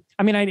why,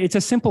 it's a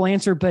simple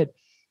answer, but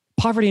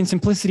poverty and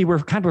simplicity, we're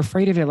kind of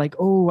afraid of it. Like,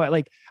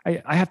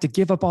 I have to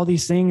give up all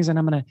these things and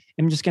I'm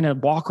just going to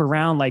walk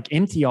around like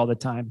empty all the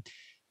time.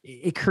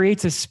 It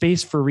creates a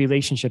space for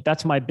relationship.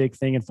 That's my big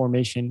thing in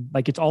formation.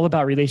 Like it's all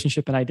about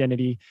relationship and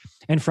identity.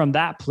 And from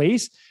that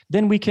place,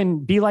 then we can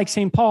be like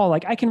St. Paul.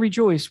 Like I can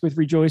rejoice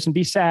and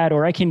be sad,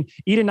 or I can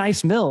eat a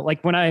nice meal.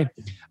 Like when I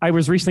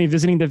was recently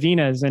visiting the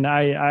Vinas, and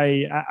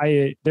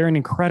they're an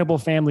incredible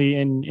family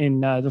in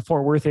the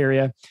Fort Worth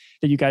area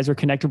that you guys are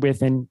connected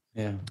with. And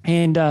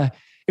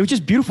it was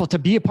just beautiful to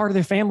be a part of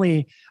their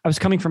family. I was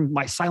coming from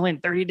my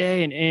silent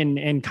 30-day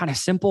and kind of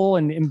simple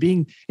and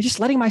being just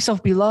letting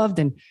myself be loved.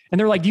 And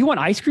they're like, do you want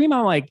ice cream?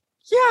 I'm like,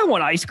 yeah, I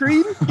want ice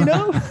cream,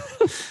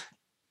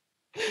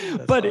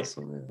 But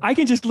awesome, I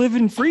can just live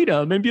in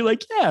freedom and be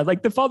like, yeah,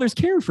 like the Father's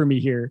caring for me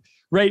here.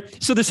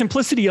 Right. So the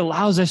simplicity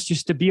allows us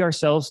just to be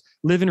ourselves,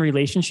 live in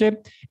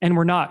relationship, and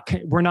we're not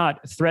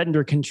threatened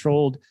or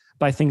controlled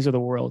by things of the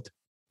world.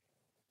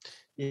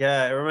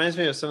 Yeah, it reminds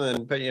me of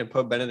something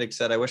Pope Benedict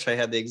said. I wish I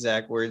had the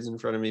exact words in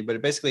front of me, but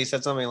it basically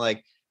said something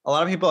like, a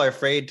lot of people are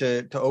afraid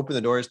to open the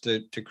doors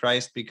to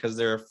Christ because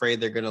they're afraid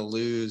they're going to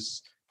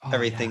lose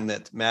everything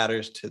that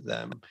matters to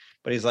them.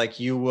 But he's like,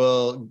 you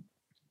will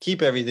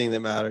keep everything that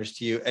matters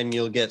to you, and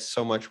you'll get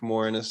so much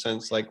more, in a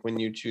sense, like when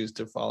you choose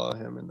to follow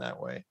him in that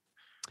way.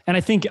 And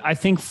I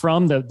think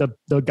from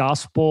the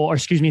gospel, or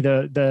excuse me,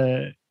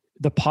 the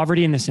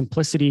poverty and the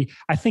simplicity,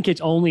 I think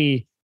it's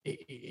only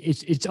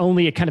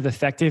a kind of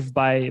effective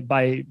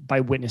by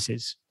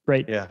witnesses,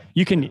 right? Yeah.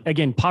 You can,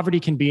 again,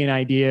 poverty can be an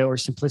idea, or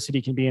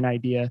simplicity can be an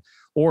idea,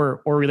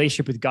 or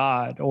relationship with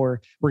God,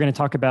 or we're going to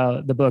talk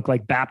about the book,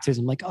 like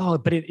baptism, like,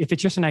 but if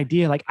it's just an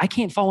idea, like I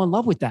can't fall in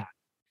love with that.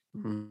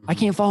 I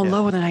can't fall in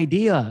love with an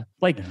idea.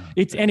 Like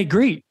and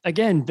agree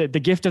again, the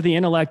gift of the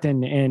intellect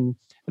and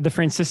the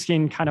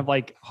Franciscan kind of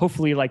like,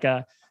 hopefully like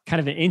a kind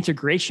of an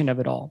integration of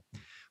it all.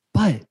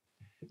 But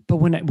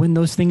when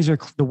those things are,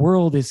 the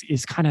world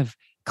is kind of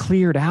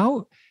cleared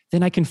out,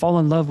 then I can fall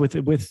in love with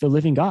the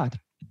living God.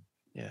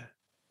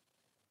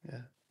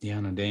 Yeah.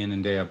 On a day in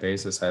and day out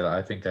basis.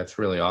 I think that's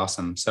really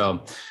awesome.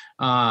 So,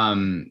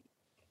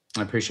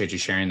 I appreciate you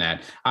sharing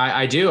that.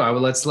 I do.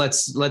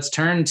 Let's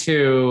turn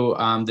to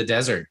the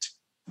desert,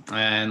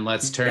 and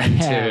let's turn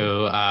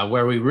to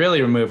where we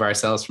really remove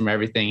ourselves from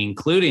everything,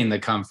 including the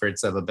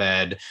comforts of a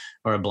bed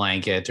or a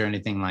blanket or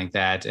anything like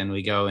that, and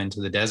we go into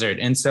the desert.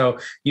 And so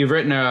you've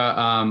written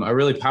a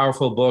really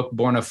powerful book,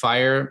 Born of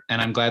Fire, and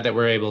I'm glad that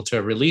we're able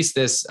to release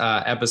this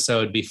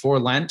episode before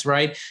Lent,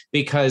 right?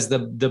 Because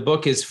the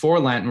book is for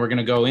Lent, and we're going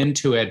to go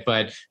into it.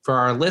 But for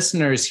our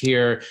listeners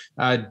here,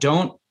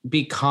 don't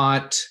be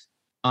caught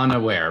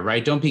unaware,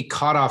 right? Don't be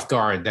caught off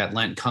guard that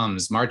Lent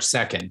comes March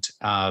 2nd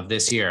of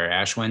this year,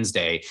 Ash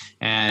Wednesday.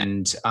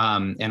 And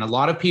a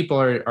lot of people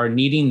are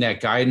needing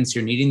that guidance.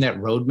 You're needing that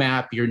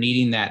roadmap. You're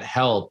needing that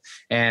help.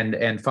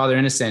 And Father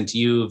Innocent,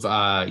 you've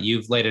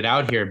laid it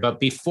out here. But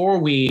before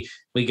we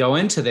go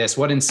into this,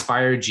 what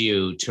inspired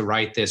you to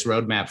write this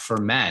roadmap for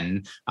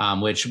men,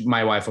 which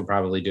my wife will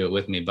probably do it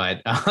with me,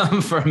 but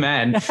for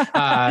men,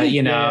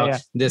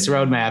 this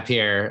roadmap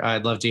here,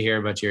 I'd love to hear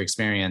about your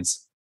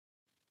experience.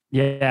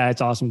 Yeah,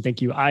 it's awesome.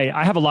 Thank you.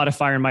 I have a lot of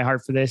fire in my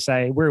heart for this.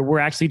 We're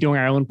actually doing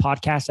our own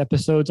podcast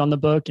episodes on the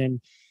book, and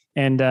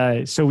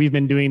So we've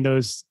been doing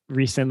those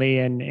recently,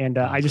 and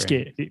I just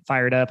get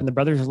fired up, and the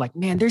brothers are like,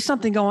 man, there's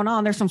something going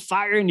on. There's some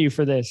fire in you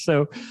for this.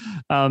 So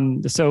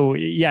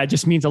yeah, it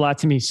just means a lot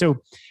to me.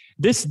 So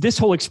this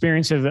whole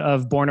experience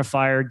of Born of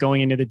Fire,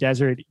 going into the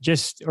desert,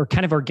 or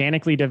kind of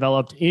organically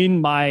developed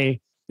in my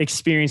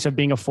experience of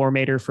being a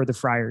formator for the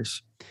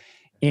friars.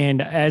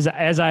 And as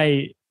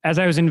I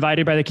was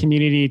invited by the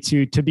community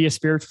to be a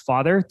spiritual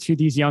father to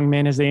these young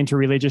men as they enter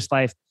religious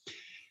life,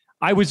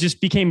 I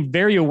became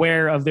very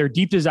aware of their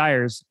deep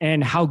desires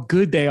and how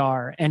good they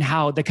are, and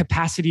how the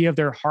capacity of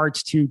their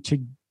hearts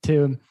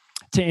to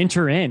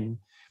enter in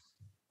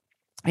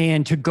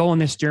and to go on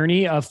this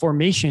journey of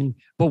formation.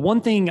 But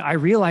one thing I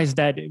realized,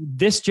 that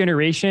this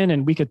generation,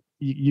 and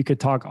you could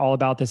talk all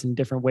about this in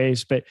different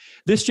ways, but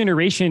this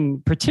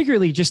generation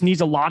particularly just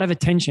needs a lot of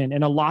attention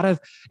and a lot of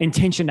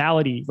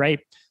intentionality, right?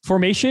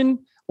 Formation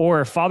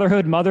or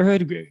fatherhood,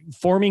 motherhood,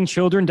 forming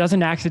children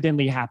doesn't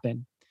accidentally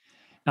happen.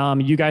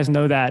 You guys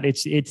know that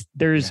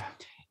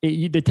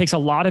it takes a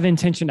lot of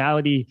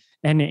intentionality,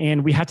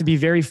 and we have to be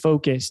very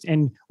focused.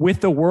 And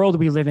with the world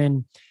we live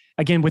in,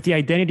 again, with the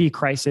identity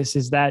crisis,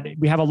 is that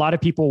we have a lot of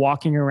people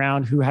walking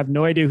around who have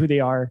no idea who they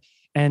are,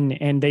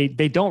 and they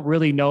don't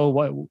really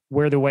know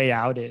where the way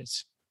out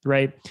is,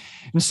 right?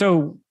 And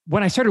so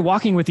when I started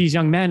walking with these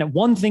young men,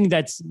 one thing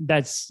that's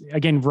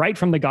again right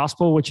from the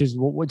gospel, which is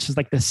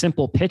like the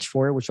simple pitch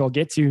for it, which I'll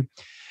get to,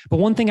 but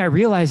one thing I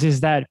realized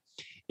is that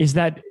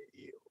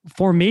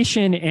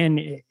formation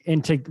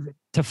and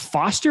to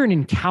foster an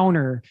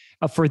encounter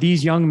for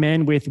these young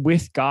men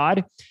with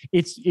God,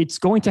 it's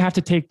going to have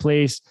to take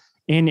place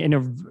in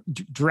a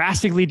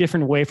drastically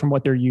different way from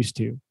what they're used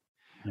to.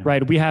 Yeah.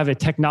 Right. We have a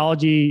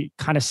technology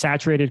kind of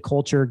saturated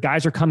culture.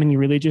 Guys are coming in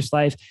religious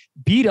life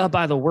beat up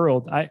by the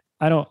world. I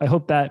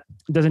hope that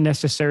doesn't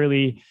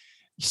necessarily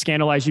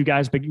scandalize you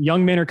guys, but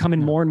young men are coming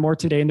more and more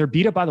today, and they're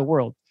beat up by the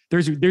world.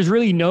 There's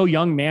really no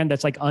young man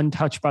that's like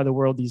untouched by the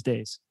world these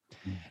days.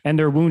 And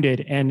they're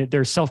wounded, and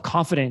their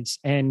self-confidence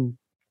and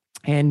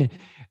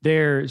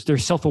their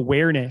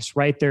self-awareness,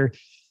 right? They're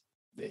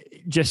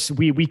just,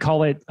 we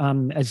call it,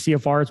 as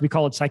CFRs, we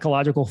call it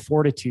psychological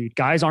fortitude.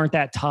 Guys aren't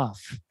that tough,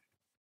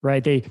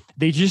 right?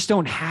 They just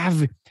don't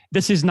have,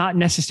 this is not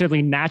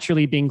necessarily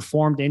naturally being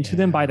formed into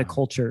them by the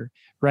culture,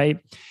 right?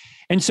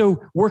 And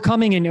so we're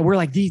coming in and we're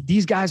like,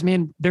 these guys,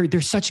 man,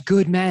 they're such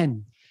good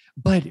men.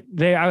 But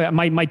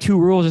my two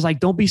rules is like,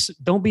 don't be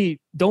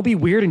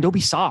weird, and don't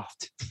be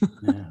soft.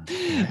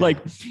 Like,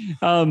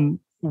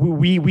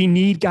 we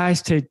need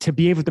guys to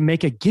be able to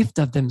make a gift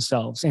of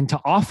themselves and to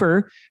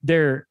offer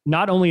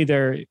not only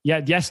their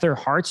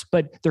hearts,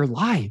 but their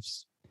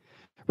lives.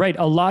 Right.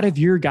 A lot of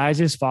your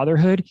guys'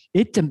 fatherhood,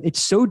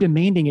 it's so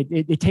demanding.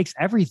 It takes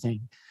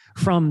everything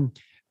from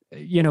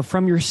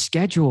your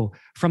schedule,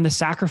 from the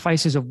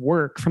sacrifices of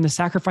work, from the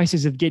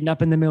sacrifices of getting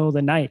up in the middle of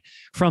the night,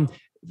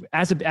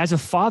 as a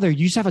father,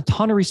 you just have a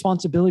ton of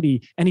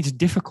responsibility, and it's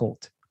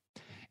difficult.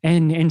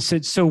 And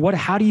so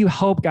how do you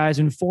help guys,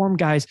 inform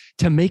guys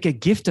to make a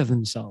gift of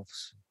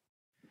themselves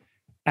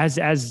as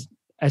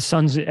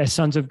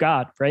sons of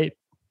God, right?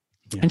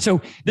 Yeah. And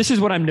so this is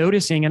what I'm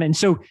noticing. And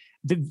so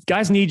the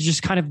guys need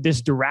just kind of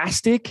this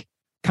drastic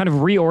kind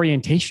of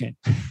reorientation.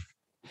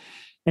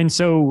 And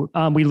so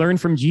we learn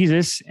from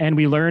Jesus, and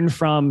we learn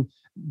from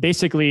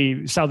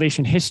basically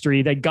salvation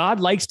history, that God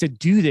likes to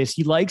do this.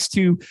 He likes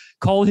to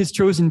call his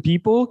chosen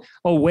people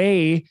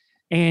away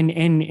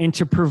and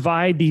to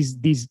provide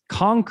these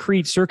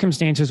concrete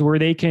circumstances where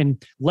they can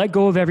let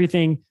go of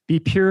everything, be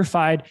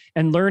purified,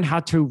 and learn how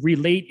to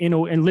relate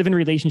and live in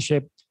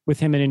relationship with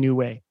him in a new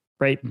way.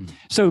 Right. Mm.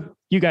 So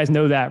you guys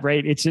know that,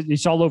 right?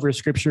 It's all over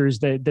scriptures,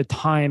 the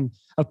time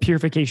of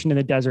purification in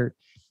the desert.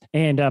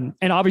 And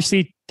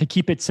obviously, to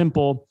keep it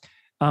simple,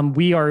 what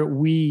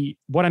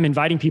I'm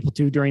inviting people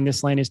to during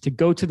this Lent is to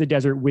go to the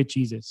desert with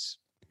Jesus,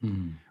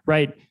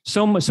 right?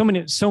 So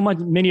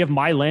many of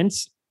my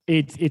Lents,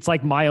 it's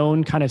like my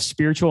own kind of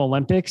spiritual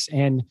Olympics,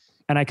 and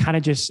I kind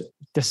of just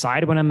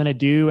decide what I'm going to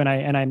do, and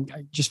I'm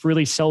just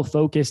really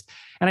self-focused,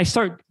 and I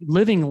start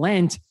living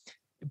Lent,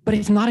 but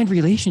it's not in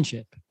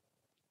relationship.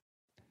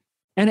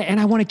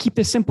 And I want to keep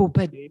this simple,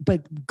 but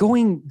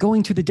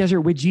going to the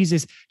desert with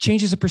Jesus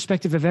changes the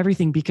perspective of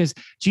everything, because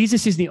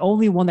Jesus is the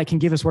only one that can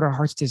give us what our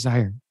hearts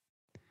desire.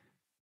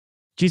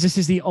 Jesus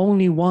is the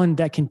only one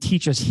that can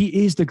teach us.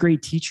 He is the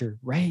great teacher,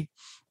 right?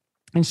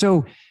 And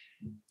so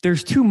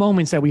there's two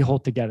moments that we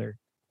hold together.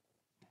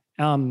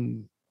 As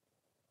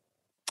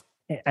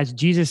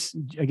Jesus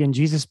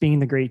being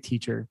the great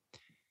teacher,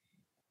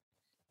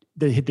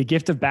 the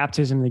gift of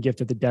baptism and the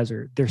gift of the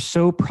desert, they're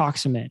so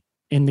proximate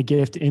in the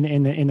gift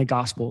in the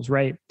Gospels,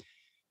 right?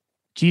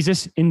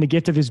 Jesus, in the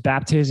gift of his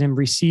baptism,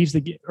 receives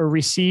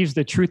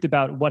the truth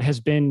about what has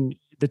been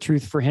the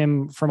truth for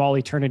him from all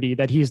eternity,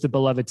 that he is the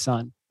beloved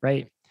Son,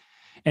 right?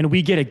 And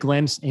we get a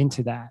glimpse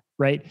into that,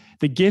 right?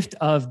 The gift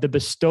of the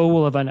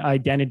bestowal of an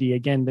identity,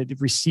 again, the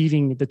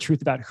receiving the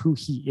truth about who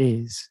he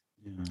is,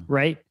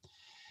 right?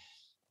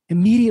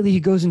 Immediately he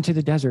goes into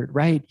the desert,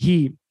 right?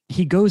 He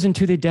goes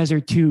into the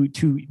desert to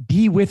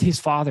be with his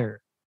Father,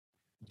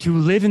 to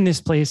live in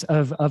this place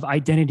of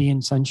identity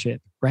and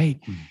sonship, right?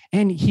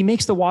 And he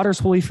makes the waters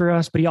holy for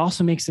us, but he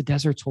also makes the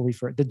desert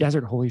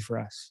holy for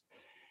us.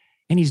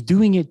 And he's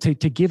doing it to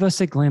give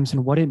us a glimpse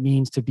in what it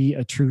means to be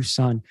a true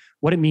son,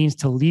 what it means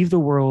to leave the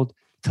world,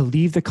 to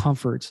leave the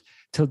comforts,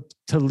 to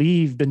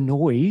leave the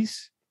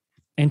noise,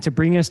 and to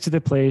bring us to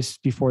the place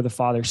before the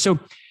Father. So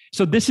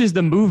this is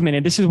the movement,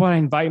 and this is what I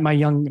invite my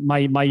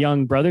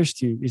young brothers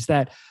to, is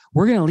that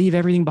we're going to leave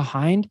everything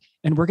behind,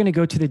 and we're going to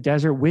go to the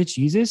desert with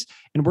Jesus,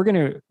 and we're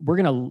going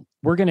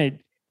to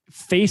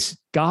face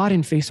God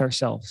and face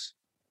ourselves.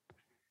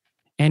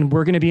 And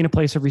we're going to be in a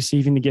place of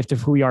receiving the gift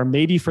of who we are,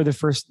 maybe for the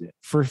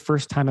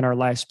first time in our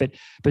lives, but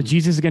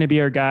Jesus is going to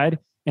be our guide,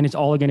 and it's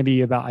all going to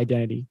be about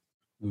identity.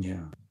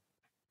 Yeah.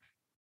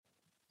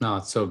 No,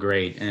 it's so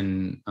great.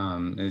 And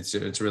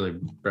it's really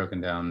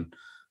broken down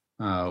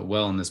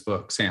well in this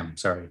book. Sam,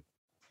 sorry.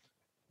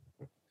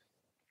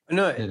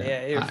 No,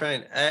 yeah, you're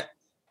fine.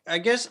 I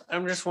guess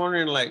I'm just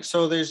wondering, like,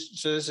 so there's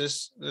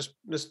this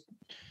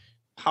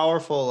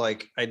powerful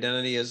like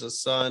identity as a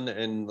son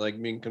and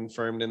like being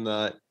confirmed in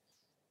that.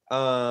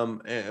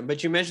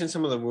 But you mentioned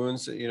some of the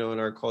wounds that, in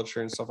our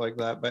culture and stuff like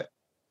that. But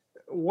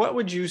what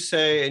would you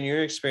say in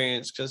your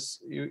experience? Because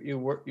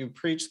you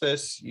preach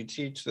this, you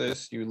teach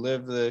this, you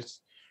live this.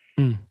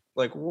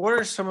 Like, what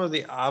are some of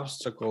the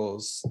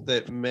obstacles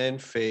that men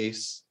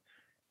face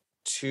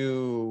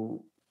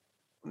to,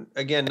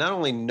 again, not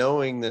only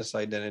knowing this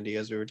identity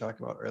as we were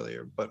talking about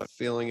earlier, but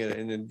feeling it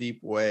in a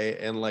deep way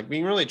and like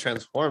being really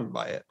transformed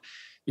by it?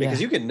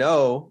 Because you can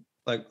know,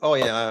 like, oh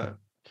yeah,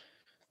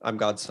 I'm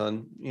God's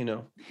son,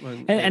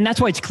 and that's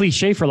why it's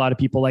cliche for a lot of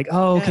people. Like,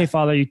 oh, okay,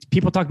 Father.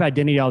 People talk about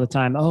identity all the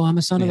time. Oh, I'm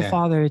a son of the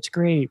Father. It's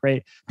great,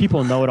 right?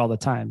 People know it all the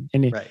time,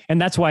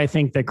 and that's why I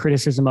think the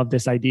criticism of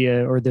this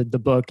idea or the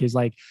book is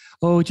like,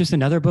 oh, just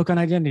another book on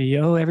identity.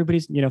 Oh,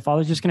 everybody's,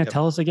 Father's just going to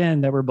tell us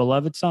again that we're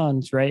beloved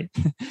sons, right?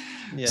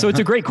 So it's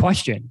a great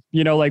question.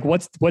 Like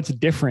what's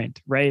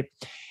different, right?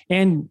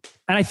 And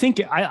I think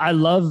I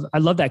love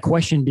that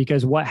question,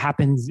 because what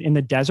happens in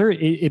the desert,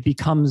 it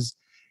becomes,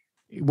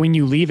 when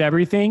you leave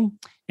everything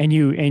and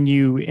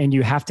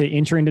you have to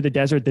enter into the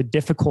desert, the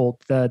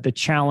difficult, the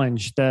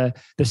challenge, the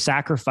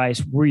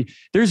sacrifice,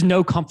 there's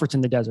no comforts in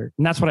the desert.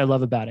 And that's what I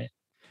love about it.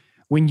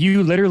 When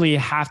you literally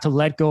have to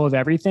let go of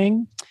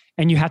everything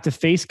and you have to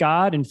face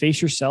God and face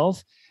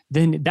yourself,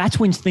 then that's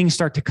when things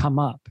start to come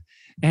up.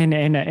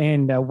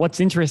 And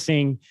what's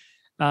interesting,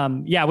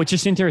 what's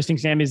just interesting,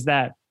 Sam, is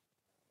that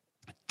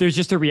there's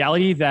just a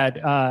reality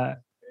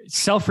that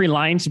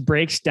self-reliance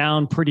breaks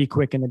down pretty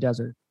quick in the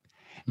desert.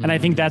 And I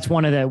think that's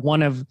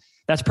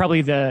that's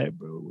probably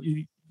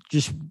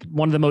just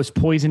one of the most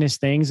poisonous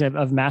things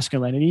of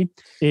masculinity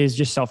is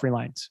just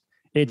self-reliance.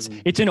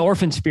 It's an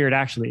orphan spirit,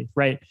 actually,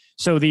 right?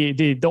 So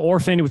the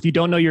orphan, if you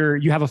don't know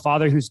you have a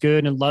father who's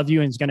good and love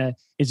you and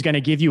is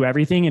gonna give you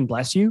everything and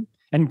bless you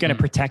and gonna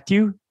protect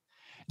you,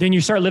 then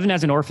you start living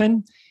as an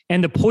orphan.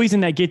 And the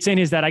poison that gets in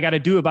is that I got to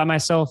do it by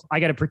myself. I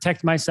got to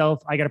protect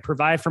myself. I got to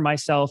provide for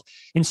myself.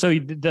 And so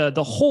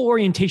the whole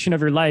orientation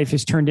of your life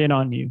is turned in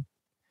on you.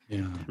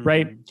 Yeah.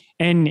 Right.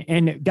 And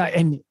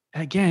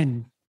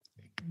again,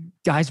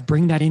 guys,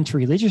 bring that into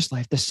religious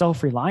life, the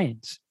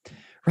self-reliance,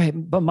 right?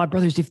 But my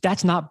brothers, if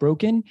that's not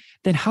broken,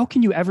 then how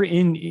can you ever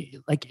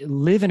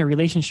live in a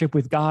relationship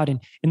with God and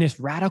in this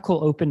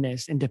radical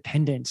openness and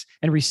dependence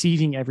and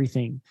receiving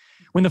everything?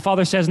 When the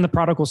Father says in the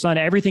prodigal son,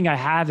 everything I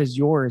have is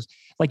yours,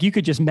 like you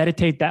could just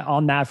meditate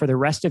on that for the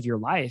rest of your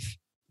life.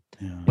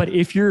 Yeah. But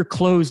if you're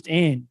closed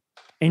in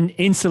and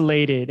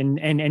insulated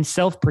and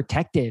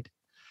self-protected,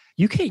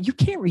 you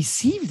can't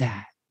receive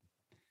that.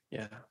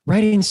 Yeah.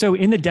 Right. And so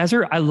in the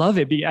desert, I love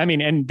it.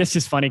 And this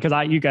is funny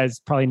because you guys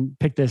probably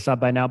picked this up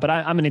by now, but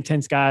I'm an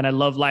intense guy and I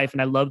love life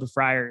and I love the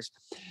Friars.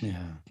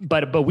 Yeah.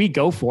 But we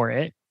go for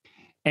it.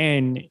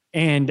 And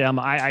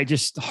I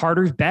just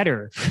harder's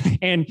better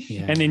and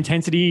the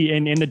intensity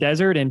in the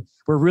desert. And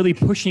we're really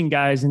pushing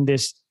guys in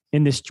this,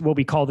 what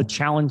we call the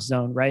challenge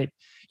zone, right?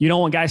 You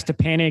don't want guys to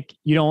panic.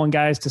 You don't want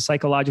guys to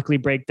psychologically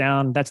break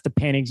down. That's the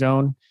panic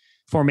zone.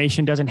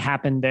 Formation doesn't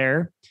happen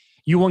there.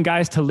 You want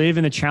guys to live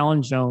in the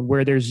challenge zone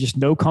where there's just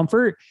no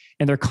comfort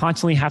and they're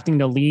constantly having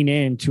to lean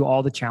into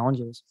all the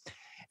challenges.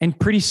 And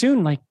pretty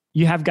soon, like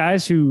you have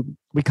guys who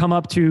we come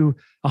up to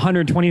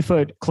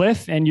 120-foot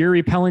cliff and you're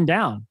rappelling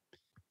down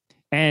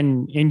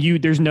and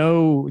there's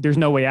no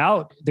way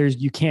out.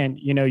 You can't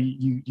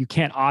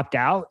opt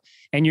out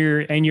and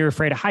you're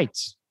afraid of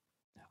heights.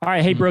 All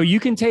right. Hey, bro, you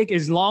can take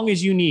as long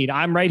as you need.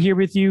 I'm right here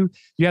with you.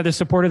 You have the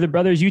support of the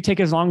brothers. You take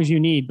as long as you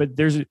need, but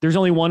there's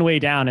only one way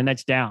down and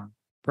that's down.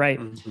 Right.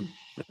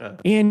 Mm-hmm.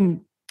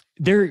 And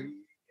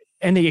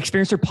they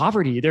experience their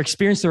poverty. They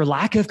experience their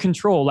lack of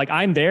control. Like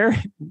I'm there,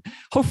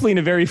 hopefully in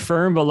a very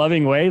firm but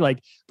loving way. Like,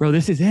 bro,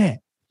 this is it.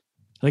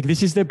 Like,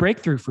 this is the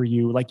breakthrough for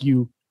you. Like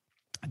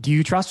do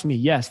you trust me?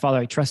 Yes, Father,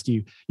 I trust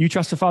you. You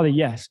trust the Father?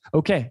 Yes.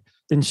 Okay.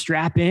 Then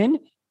strap in,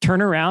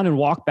 turn around and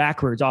walk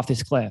backwards off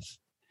this cliff.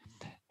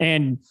 I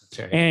did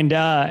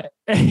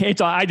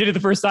it the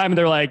first time and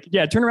they're like,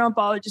 yeah, turn around,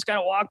 Father, just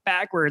gotta walk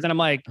backwards. And I'm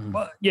like,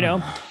 well,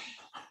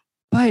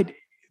 but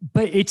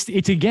but it's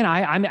again,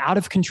 I'm out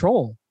of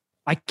control.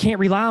 I can't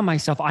rely on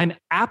myself. I'm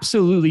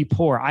absolutely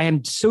poor. I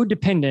am so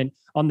dependent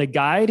on the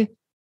guide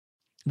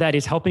that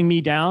is helping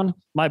me down,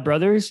 my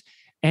brothers,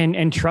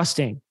 and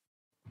trusting.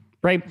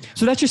 Right.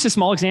 So that's just a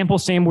small example,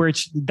 Sam, where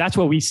that's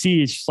what we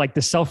see. It's just like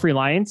the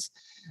self-reliance.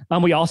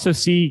 We also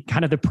see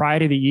kind of the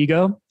pride of the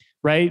ego,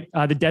 right?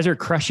 The desert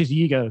crushes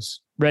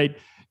egos, right?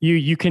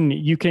 You can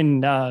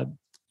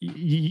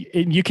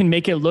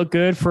make it look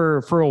good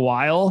for a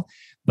while,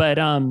 but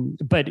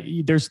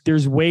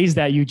there's ways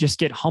that you just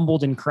get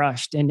humbled and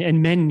crushed,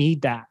 and men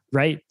need that,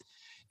 right?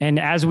 And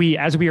as we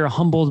are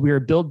humbled, we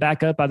are built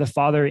back up by the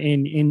Father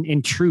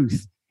in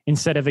truth,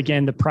 instead of,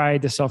 again, the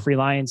pride, the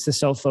self-reliance, the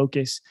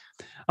self-focus.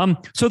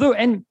 So though,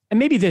 and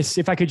maybe this,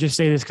 if I could just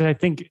say this, because I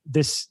think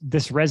this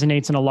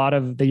resonates in a lot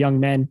of the young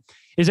men,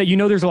 is that,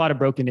 there's a lot of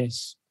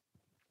brokenness.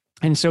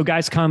 And so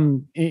guys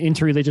come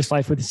into religious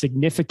life with a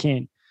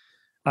significant,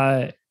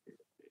 and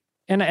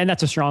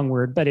that's a strong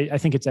word, but I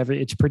think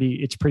it's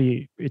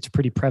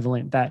pretty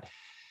prevalent that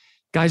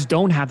guys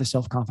don't have the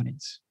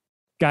self-confidence.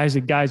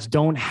 Guys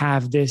don't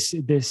have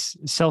this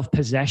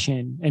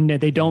self-possession, and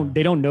they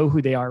don't know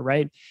who they are,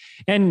 right?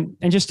 And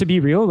just to be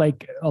real,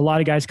 like, a lot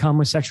of guys come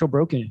with sexual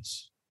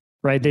brokenness,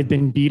 right? They've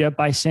been beat up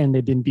by sin,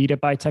 they've been beat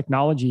up by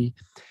technology,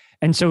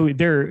 and so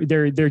they're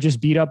just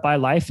beat up by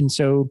life, and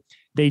so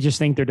they just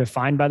think they're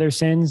defined by their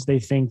sins. They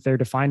think they're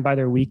defined by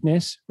their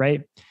weakness,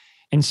 right?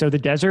 And so the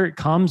desert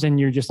comes, and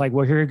you're just like,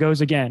 well, here it goes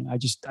again.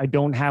 I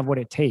don't have what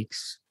it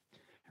takes,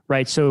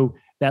 right? So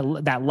that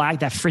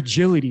lack, that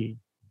fragility.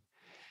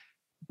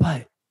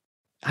 But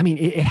I mean,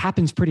 it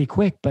happens pretty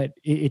quick, but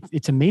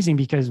it's amazing,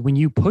 because when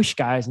you push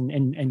guys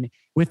and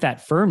with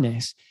that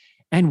firmness,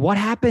 and what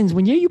happens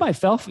when you might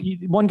fell,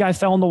 one guy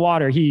fell in the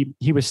water. He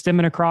was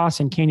stemming across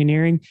and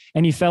canyoneering,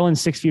 and he fell in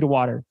 6 feet of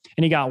water,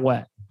 and he got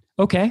wet.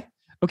 Okay.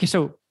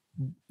 So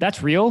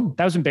that's real.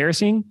 That was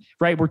embarrassing,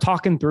 right? We're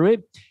talking through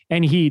it,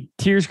 and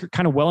tears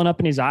kind of welling up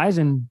in his eyes,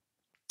 and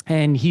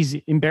he's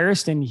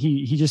embarrassed, and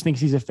he just thinks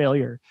he's a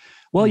failure.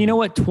 Well, you know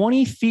what?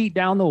 20 feet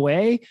down the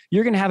way,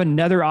 you're going to have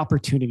another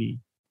opportunity.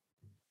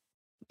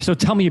 So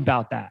tell me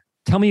about that.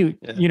 Tell me,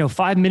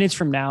 5 minutes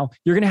from now,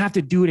 you're going to have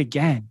to do it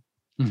again.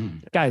 Mm-hmm.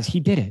 Guys, he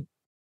did it.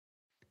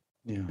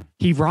 Yeah.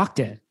 He rocked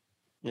it.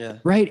 Yeah.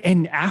 Right.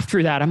 And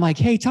after that, I'm like,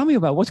 hey, tell me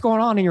about what's going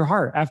on in your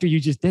heart after you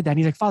just did that. And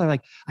he's like, Father,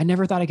 like, I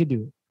never thought I could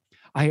do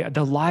it.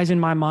 The lies in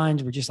my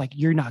mind were just like,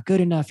 you're not good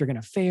enough. You're going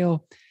to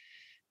fail.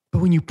 But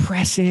when you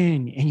press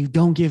in and you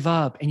don't give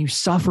up and you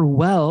suffer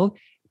well,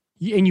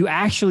 and you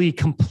actually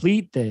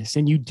complete this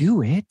and you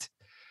do it,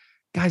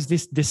 guys,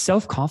 this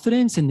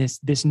self-confidence and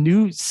this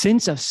new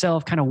sense of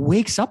self kind of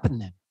wakes up in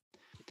them.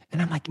 And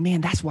I'm like,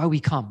 man, that's why we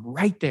come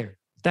right there.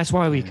 That's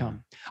why we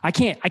come. I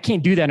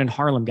can't do that in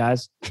Harlem,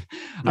 guys.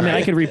 I mean,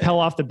 I could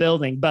rappel off the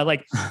building, but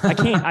like,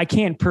 I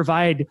can't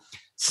provide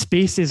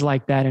spaces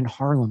like that in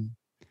Harlem.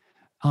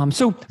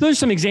 So those are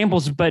some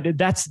examples, but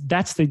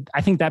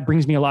I think that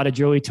brings me a lot of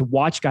joy to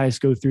watch guys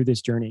go through this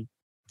journey.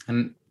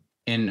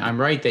 And I'm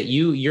right that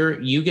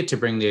you get to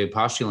bring the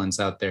postulants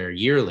out there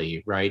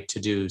yearly, right, to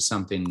do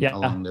something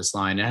along this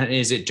line.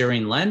 Is it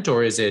during Lent,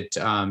 or is it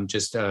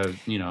just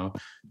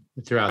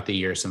throughout the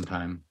year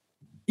sometime?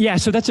 Yeah,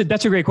 so that's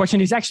a great question.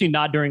 It's actually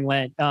not during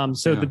Lent.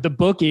 The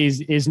book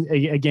is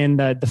again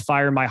the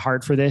fire in my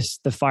heart for this,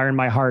 the fire in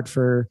my heart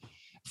for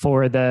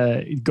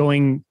the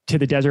going to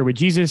the desert with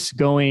Jesus,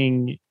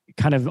 going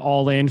kind of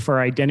all in for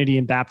identity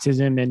and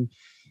baptism,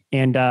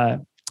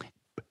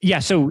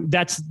 so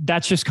that's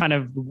just kind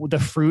of the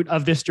fruit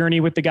of this journey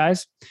with the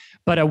guys.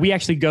 But we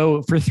actually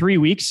go for 3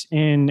 weeks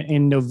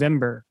in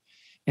November.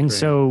 And Great.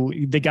 So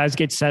the guys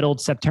get settled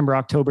September,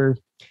 October.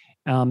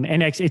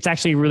 And it's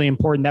actually really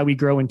important that we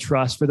grow in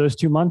trust for those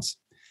 2 months.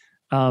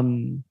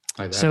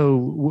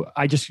 So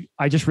I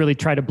just really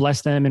try to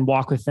bless them and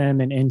walk with them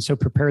and so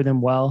prepare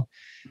them well.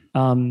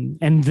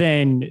 And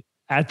then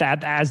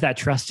as that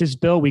trust is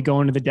built, we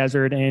go into the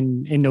desert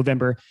in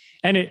November,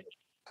 and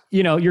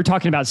you're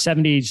talking about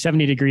 70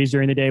 degrees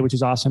during the day, which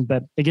is awesome,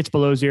 but it gets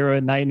below 0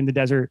 at night in the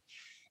desert.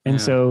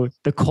 And so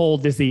the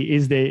cold is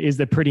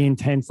the pretty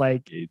intense,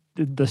 like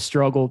the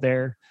struggle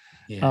there.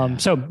 Yeah.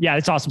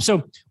 It's awesome.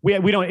 So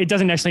we don't, it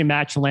doesn't necessarily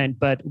match Lent,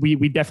 but we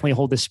definitely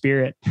hold the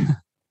spirit.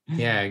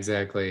 Yeah,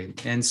 exactly.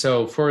 And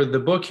so for the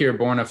book here,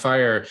 Born of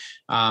Fire,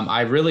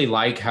 I really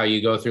like how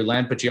you go through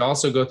Lent, but you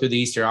also go through the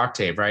Easter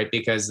octave, right?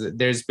 Because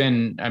there's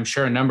been, I'm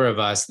sure, a number of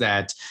us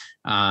that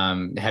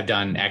have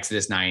done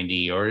Exodus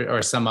 90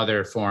 or some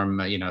other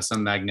form,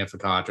 some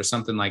Magnificat or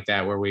something like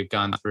that, where we've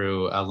gone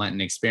through a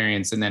Lenten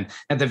experience. And then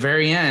at the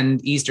very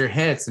end, Easter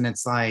hits and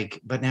it's like,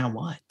 but now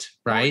what?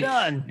 Right.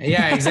 Done.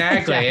 Yeah,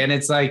 exactly. Yeah. And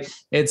it's like,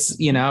 it's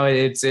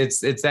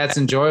that's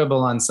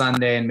enjoyable on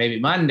Sunday and maybe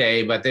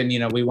Monday, but then,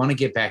 we want to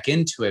get back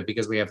into it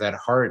because we have that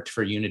heart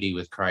for unity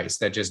with Christ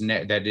that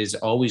is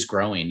always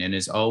growing and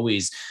is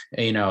always,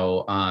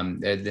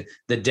 the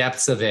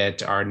depths of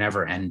it are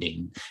never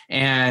ending.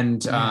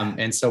 And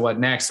so what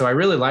next? So I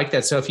really like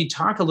that. So if you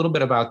talk a little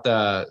bit about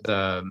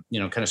the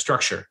kind of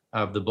structure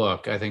of the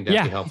book. I think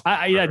that'd be helpful.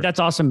 Yeah, that's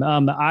awesome.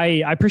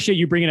 I appreciate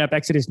you bringing up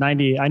Exodus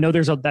 90. I know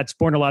that's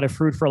borne a lot of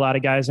fruit for a lot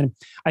of guys. And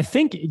I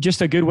think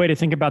just a good way to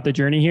think about the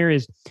journey here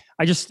is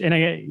I just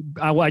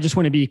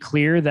want to be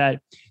clear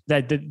that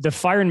the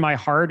fire in my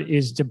heart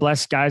is to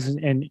bless guys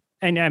and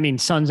I mean,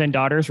 sons and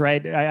daughters,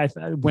 right?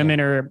 Women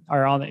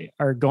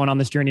are going on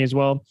this journey as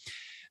well.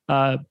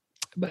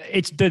 But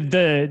it's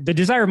the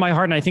desire of my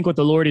heart. And I think what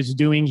the Lord is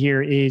doing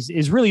here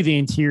is really the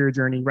interior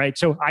journey, right?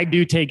 So I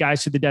do take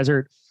guys to the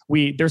desert.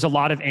 There's a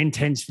lot of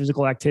intense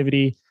physical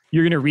activity.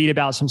 You're going to read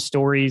about some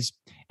stories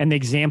and the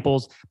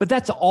examples, but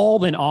that's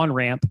all an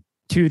on-ramp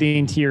to the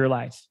interior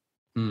life.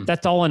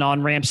 That's all an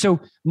on-ramp. So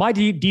my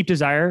deep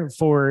desire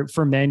for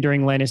men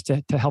during Lent is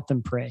to help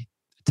them pray,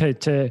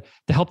 to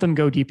help them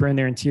go deeper in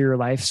their interior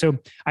life. So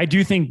I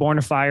do think Born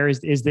of Fire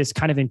is this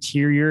kind of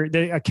interior,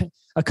 the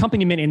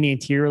accompaniment in the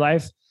interior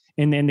life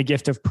in the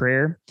gift of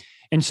prayer.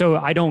 And so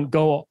I don't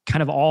go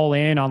kind of all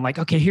in on like,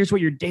 okay, here's what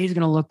your day is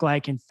going to look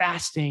like and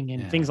fasting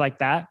and things like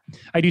that.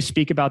 I do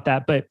speak about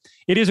that, but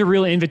it is a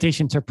real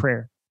invitation to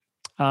prayer.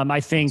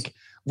 I think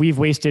we've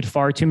wasted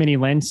far too many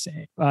Lents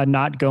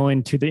not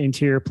going to the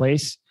interior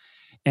place.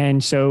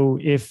 And so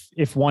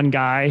if one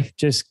guy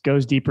just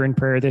goes deeper in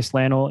prayer this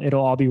Lent,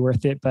 it'll all be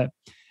worth it. But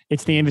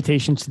it's the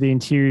invitation to the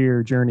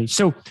interior journey.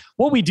 So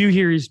what we do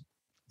here is,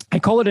 I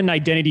call it an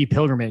identity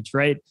pilgrimage,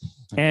 right?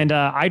 And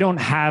I don't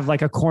have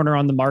like a corner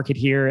on the market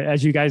here,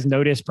 as you guys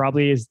notice.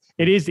 Probably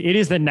it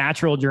is the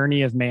natural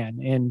journey of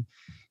man,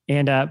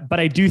 but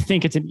I do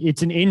think it's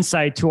an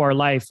insight to our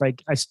life.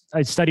 Like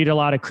I studied a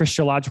lot of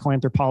Christological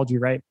anthropology,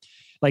 right?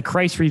 Like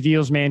Christ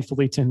reveals man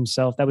fully to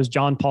himself. That was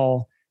John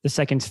Paul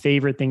II's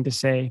favorite thing to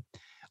say.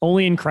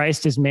 Only in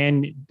Christ does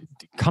man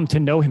come to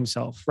know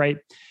himself, right?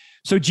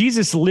 So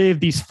Jesus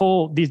lived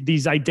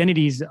these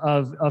identities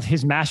of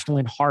his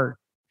masculine heart.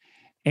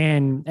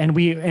 And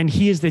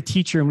he is the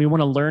teacher and we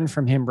want to learn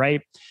from him, right?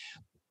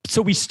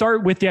 So we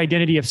start with the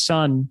identity of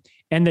son,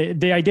 and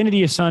the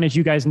identity of son, as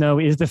you guys know,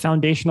 is the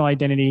foundational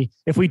identity.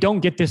 If we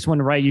don't get this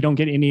one right, you don't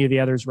get any of the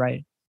others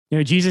right. You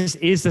know, Jesus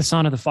is the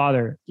Son of the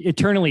Father.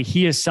 Eternally,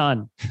 he is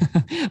son.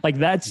 Like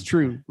that's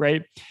true,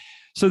 right?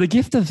 So the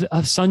gift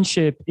of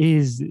sonship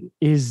is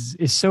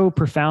so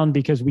profound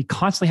because we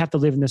constantly have to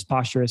live in this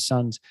posture as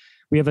sons.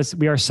 We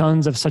are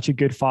sons of such a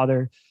good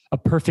Father, a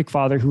perfect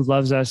Father who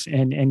loves us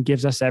and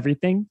gives us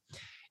everything.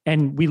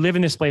 And we live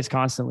in this place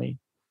constantly.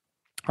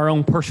 Our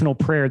own personal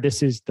prayer,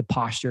 this is the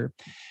posture.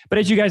 But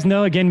as you guys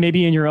know, again,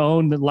 maybe in your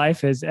own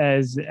life as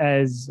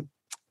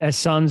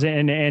sons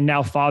and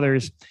now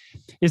fathers,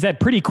 is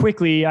that pretty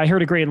quickly, I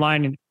heard a great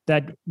line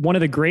that one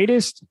of the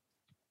greatest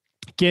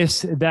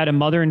gifts that a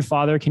mother and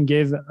father can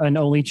give an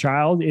only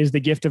child is the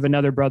gift of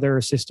another brother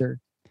or sister.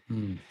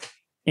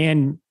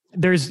 And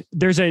there's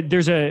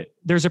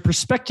a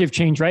perspective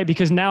change, right?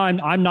 Because now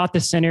I'm not the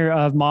center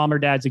of mom or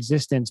dad's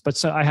existence, but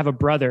so I have a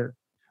brother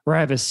or I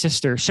have a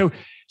sister. So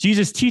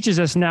Jesus teaches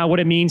us now what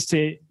it means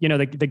to,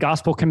 the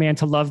gospel command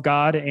to love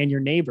God and your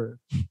neighbor,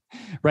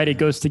 right? It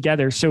goes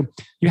together. So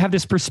you have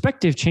this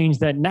perspective change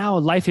that now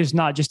life is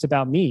not just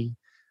about me,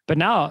 but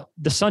now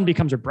the son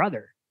becomes a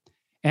brother.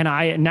 And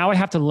I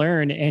have to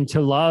learn and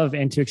to love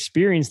and to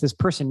experience this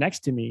person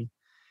next to me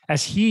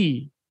as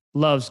he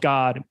loves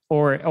God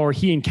or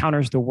he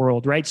encounters the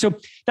world, right? So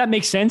that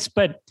makes sense,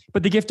 but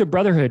the gift of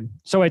brotherhood.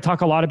 So I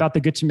talk a lot about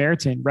the Good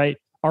Samaritan, right?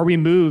 Are we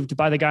moved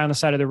by the guy on the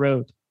side of the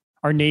road,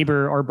 our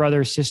neighbor, our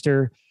brother,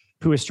 sister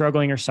who is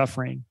struggling or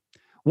suffering?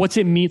 What's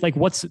it mean? Like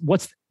what's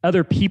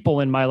other people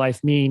in my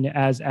life mean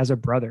as a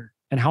brother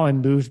and how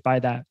I'm moved by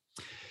that?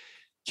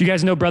 Do you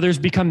guys know brothers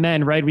become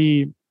men, right?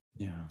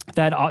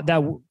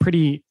 That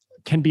pretty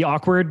can be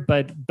awkward,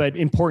 but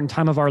important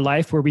time of our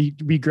life where we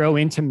grow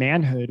into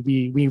manhood.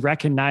 We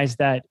recognize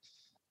that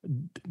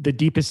the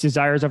deepest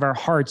desires of our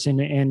hearts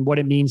and what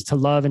it means to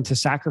love and to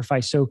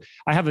sacrifice. So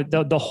I have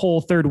the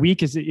whole third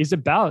week is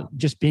about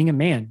just being a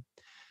man.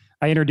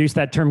 I introduced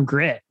that term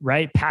grit,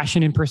 right?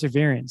 Passion and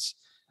perseverance.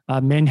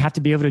 Men have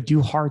to be able to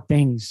do hard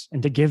things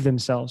and to give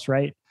themselves,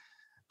 right?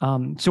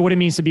 So what it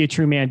means to be a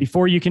true man.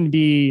 Before you can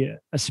be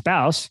a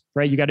spouse,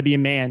 right? You got to be a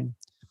man.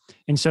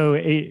 And so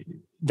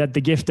that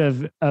the gift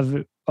of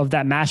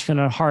that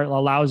masculine heart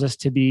allows us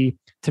to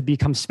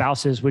become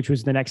spouses, which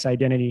was the next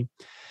identity.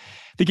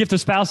 The gift of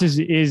spouses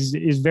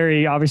is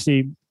very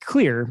obviously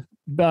clear.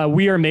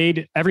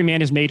 Every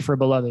man is made for a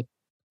beloved.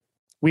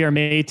 We are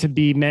made to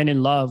be men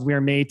in love. We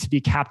are made to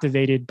be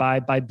captivated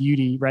by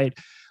beauty, right?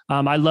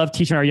 I love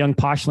teaching our young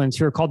postulants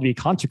who are called to be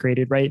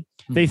consecrated, right?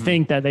 Mm-hmm. They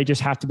think that they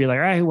just have to be like,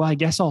 all right, well, I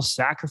guess I'll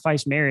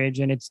sacrifice marriage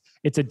and it's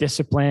a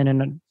discipline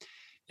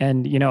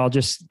and I'll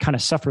just kind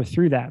of suffer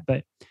through that.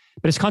 But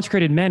as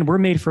consecrated men, we're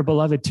made for a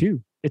beloved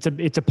too. It's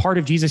a part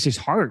of Jesus's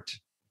heart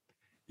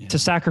to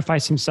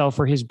sacrifice himself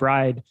for his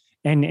bride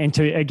and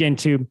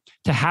to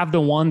have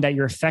the one that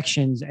your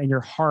affections and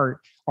your heart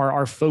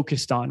are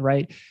focused on,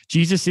 right?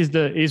 Jesus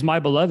is my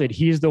beloved.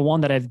 He is the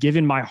one that I've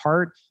given my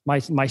heart, my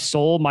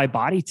soul, my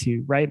body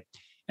to, right?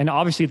 And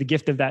obviously the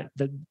gift of that,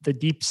 the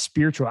deep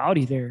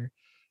spirituality there,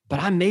 but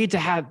I'm made to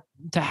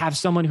have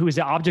someone who is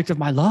the object of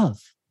my love.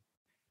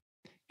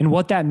 and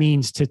what that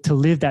means to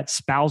live that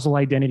spousal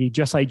identity,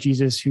 just like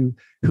Jesus, who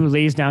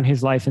lays down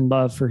his life in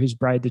love for his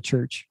bride, the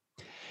church.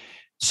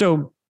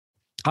 So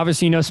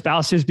obviously,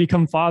 spouses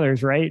become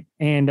fathers, right?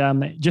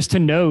 And just to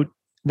note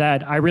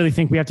that I really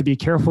think we have to be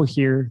careful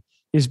here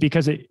is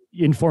because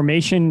in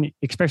formation,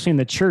 especially in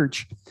the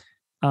church,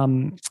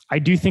 I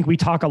do think we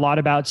talk a lot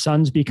about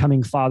sons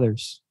becoming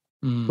fathers,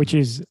 which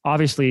is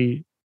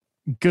obviously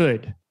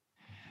good,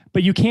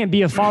 but you can't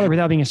be a father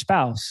without being a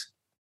spouse.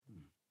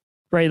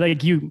 Right.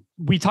 Like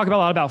we talk a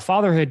lot about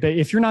fatherhood, but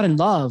if you're not in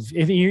love,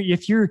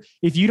 if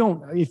you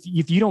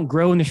don't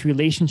grow in this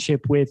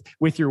relationship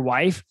with your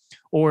wife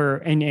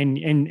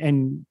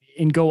and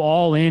go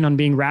all in on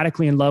being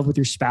radically in love with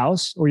your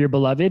spouse or your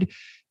beloved,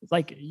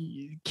 like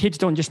kids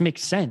don't just make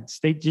sense.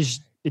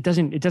 It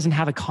doesn't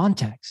have a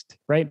context.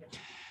 Right.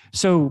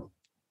 So,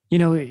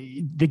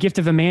 the gift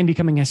of a man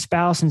becoming a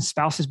spouse and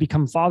spouses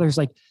become fathers,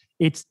 like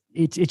it's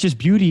just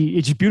beauty.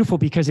 It's just beautiful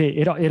because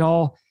it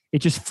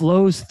just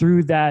flows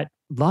through that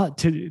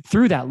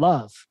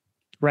love,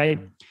 right?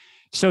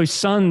 So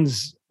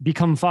sons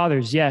become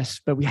fathers, yes,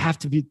 but we have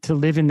to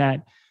live in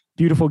that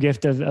beautiful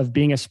gift of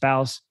being a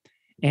spouse,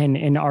 and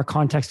in our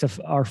context of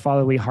our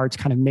fatherly hearts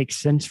kind of makes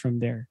sense from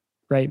there,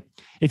 right?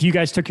 If you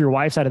guys took your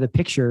wives out of the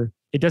picture,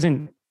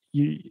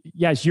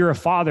 yes, you're a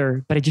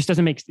father, but it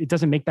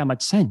doesn't make that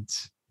much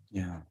sense.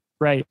 Yeah.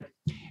 Right.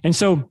 And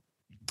so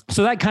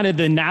that kind of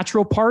the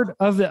natural part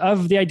of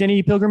the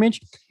identity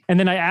pilgrimage. And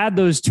then I add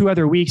those 2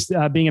 other weeks,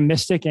 being a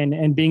mystic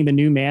and being the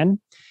new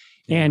man.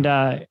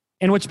 Yeah.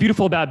 And what's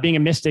beautiful about being a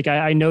mystic,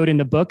 I note in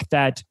the book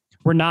that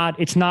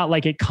it's not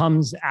like it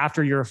comes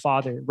after you're a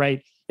father,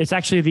 right? It's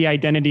actually the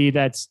identity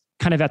that's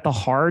kind of at the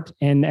heart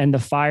and the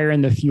fire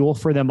and the fuel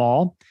for them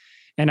all.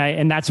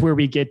 And that's where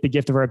we get the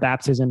gift of our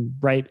baptism,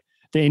 right?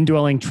 The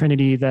indwelling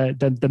Trinity,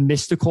 the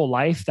mystical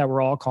life that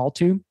we're all called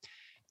to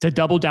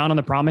double down on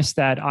the promise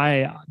that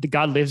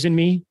God lives in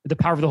me, the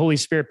power of the Holy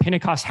Spirit.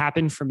 Pentecost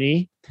happened for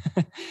me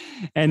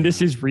and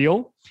this is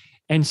real.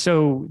 And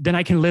so then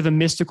I can live a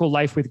mystical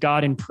life with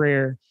God in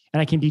prayer,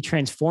 and I can be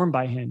transformed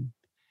by him.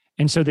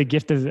 And so the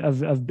gift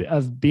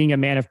of being a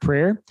man of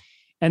prayer.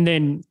 And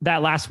then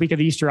that last week of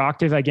the Easter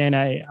octave, again,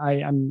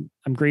 I'm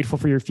grateful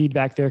for your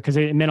feedback there, because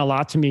it meant a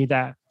lot to me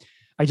that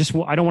I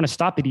don't want to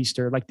stop at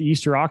Easter. Like the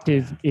Easter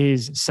octave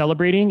is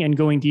celebrating and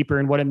going deeper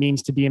in what it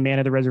means to be a man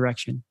of the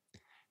resurrection,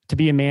 to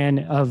be a man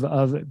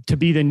to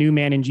be the new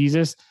man in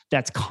Jesus.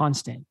 That's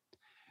constant.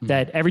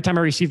 That every time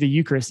I receive the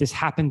Eucharist, this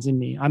happens in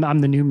me. I'm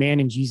the new man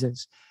in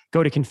Jesus.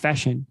 Go to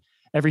confession.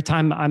 Every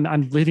time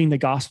I'm living the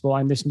gospel,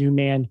 I'm this new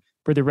man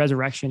where the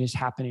resurrection is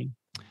happening.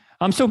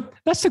 So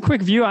that's the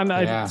quick view.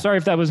 I'm sorry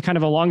if that was kind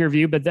of a longer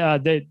view, but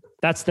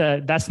that's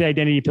the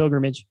identity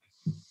pilgrimage.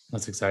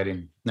 That's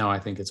exciting. No, I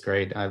think it's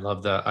great. I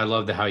love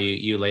the how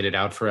you laid it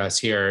out for us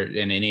here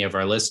and any of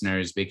our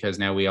listeners, because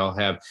now we all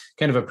have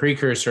kind of a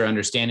precursor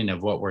understanding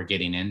of what we're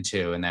getting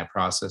into and that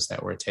process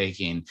that we're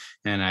taking.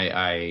 And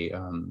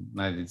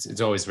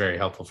it's always very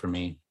helpful for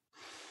me.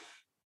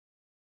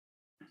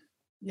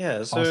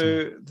 Yeah.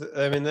 So,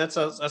 awesome.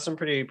 That's some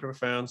pretty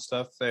profound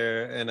stuff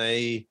there. And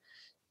I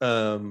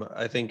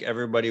think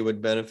everybody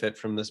would benefit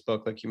from this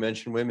book, like you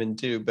mentioned, women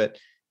too, but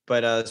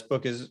this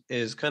book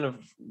is kind of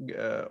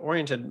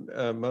oriented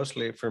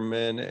mostly for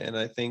men, and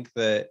I think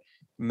that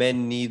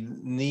men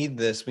need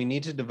this. We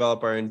need to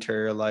develop our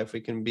interior life.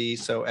 We can be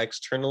so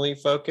externally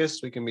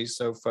focused. We can be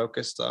so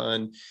focused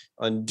on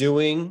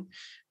doing,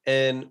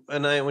 and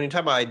when you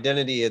talk about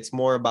identity, it's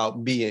more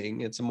about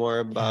being. It's more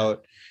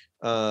about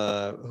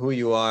who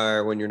you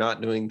are when you're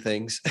not doing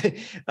things,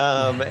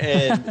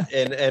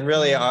 and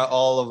really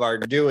all of our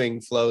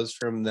doing flows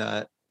from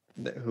that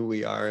who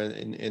we are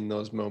in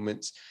those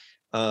moments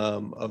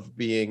of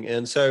being.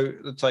 And so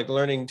it's like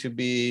learning to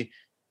be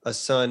a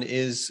son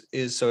is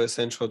so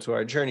essential to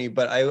our journey.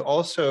 But I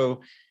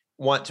also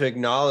want to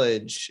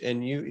acknowledge,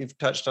 and you've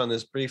touched on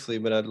this briefly,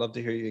 but I'd love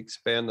to hear you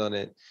expand on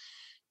it.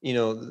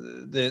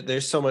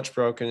 There's so much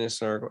brokenness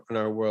in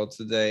our world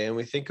today, and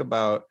we think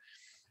about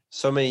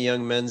so many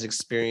young men's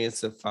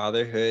experience of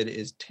fatherhood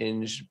is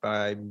tinged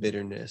by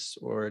bitterness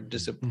or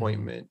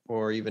disappointment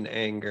or even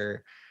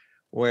anger,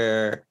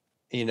 where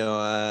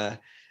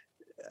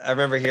I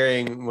remember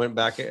went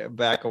back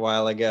a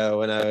while ago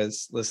when I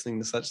was listening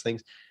to such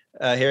things,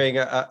 hearing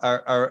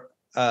a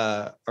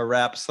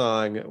rap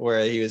song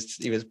where he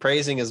was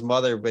praising his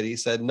mother, but he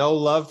said, "No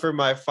love for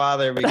my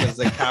father because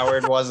the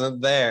coward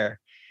wasn't there."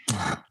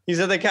 He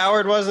said the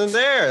coward wasn't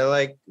there.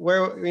 Like,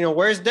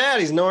 where's dad?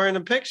 He's nowhere in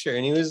the picture.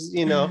 And he was,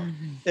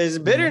 there's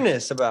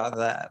bitterness about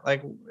that.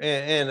 Like,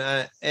 and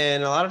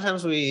a lot of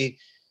times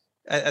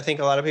I think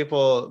a lot of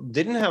people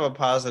didn't have a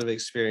positive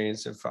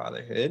experience of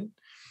fatherhood.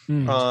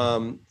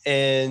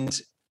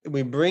 And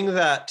we bring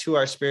that to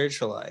our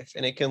spiritual life,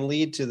 and it can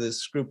lead to this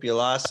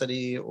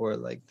scrupulosity or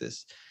like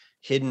this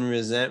hidden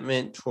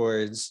resentment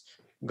towards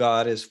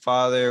God as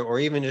Father, or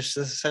even just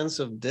a sense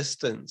of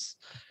distance.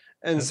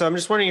 And so I'm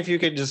just wondering if you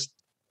could just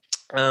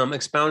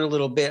expound a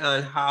little bit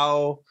on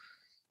how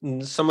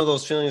some of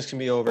those feelings can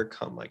be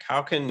overcome. Like,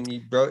 how can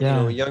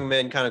young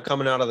men kind of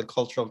coming out of the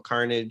cultural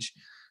carnage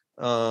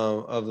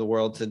of the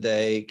world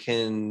today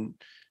can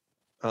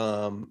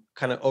kind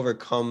of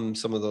overcome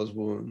some of those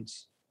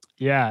wounds?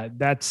 Yeah,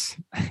 it's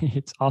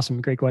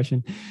awesome. Great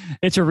question.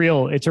 It's a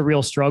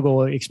real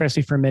struggle,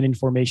 especially for men in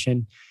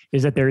formation,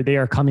 is that they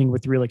are coming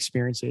with real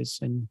experiences.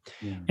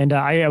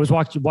 I was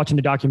watching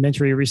a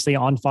documentary recently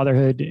on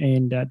fatherhood,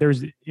 and there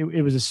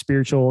was a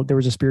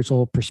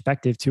spiritual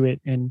perspective to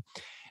it. And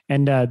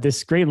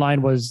this great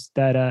line was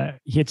that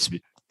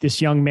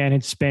this young man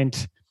had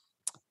spent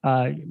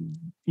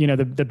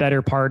the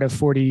better part of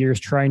 40 years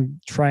trying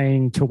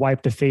to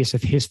wipe the face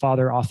of his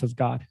father off of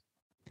God.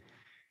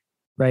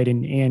 Right.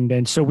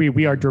 And so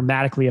we are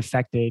dramatically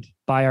affected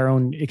by our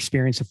own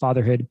experience of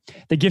fatherhood.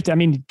 The gift, I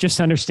mean, just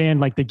to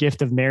understand like the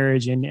gift of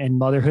marriage and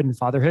motherhood and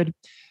fatherhood,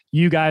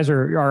 you guys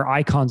are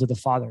icons of the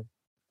Father.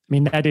 I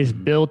mean, that is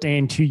built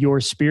into your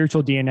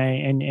spiritual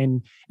DNA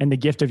and the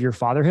gift of your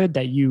fatherhood,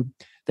 that you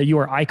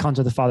are icons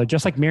of the Father.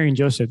 Just like Mary and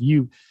Joseph,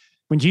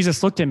 when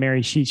Jesus looked at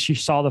Mary, he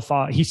saw the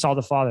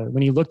Father.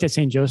 When he looked at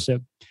Saint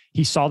Joseph,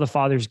 he saw the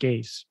Father's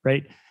gaze,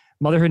 right?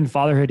 Motherhood and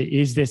fatherhood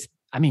is this.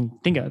 I mean,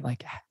 think of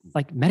like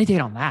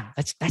meditate on that.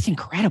 That's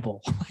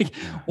incredible. Like,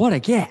 what a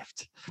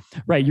gift,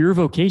 right? Your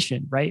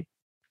vocation, right?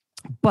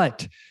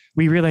 But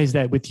we realize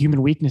that with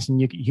human weakness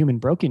and human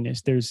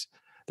brokenness, there's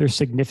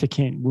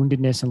significant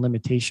woundedness and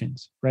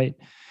limitations, right?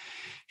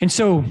 And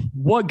so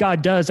what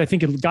God does, I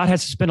think God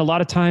has to spend a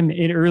lot of time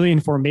early in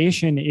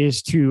formation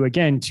is to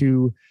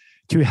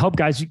help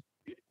guys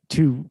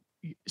to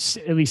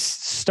at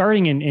least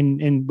starting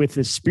in with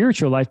the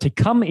spiritual life, to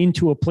come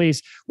into a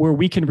place where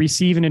we can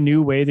receive in a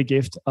new way the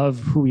gift of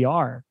who we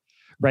are,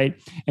 right?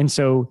 And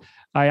so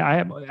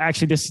I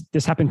actually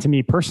this happened to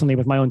me personally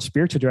with my own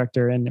spiritual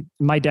director, and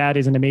my dad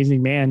is an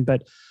amazing man,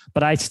 but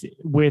I,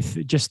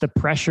 with just the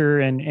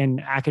pressure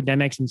and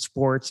academics and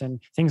sports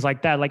and things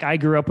like that, like I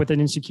grew up with an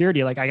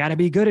insecurity, like I got to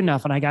be good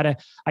enough and I got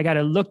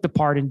to look the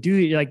part and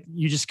do, like,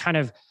 you just kind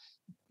of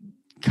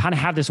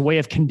have this way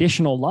of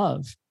conditional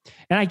love.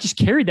 And I just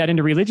carried that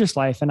into religious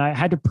life, and I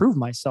had to prove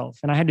myself,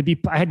 and I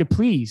had to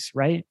please,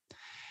 right?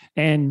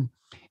 And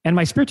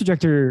my spiritual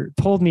director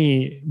told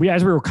me,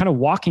 as we were kind of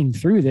walking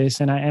through this,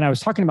 and I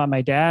was talking about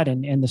my dad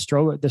and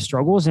the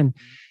struggles, and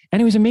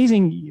it was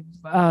amazing.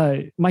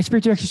 My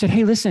spiritual director said,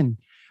 "Hey, listen,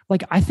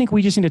 like, I think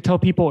we just need to tell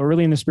people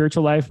early in the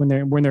spiritual life when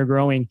they're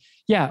growing,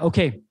 yeah,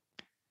 okay,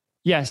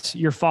 yes,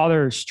 your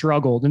father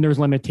struggled and there's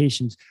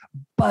limitations,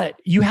 but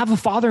you have a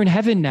Father in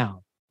heaven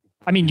now.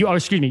 I mean, you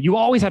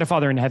always had a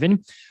Father in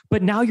heaven,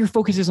 but now your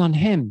focus is on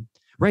him,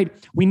 right?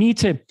 We need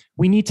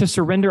to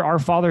surrender our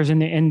fathers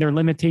and their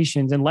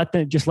limitations and let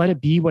it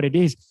be what it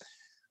is.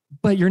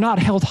 But you're not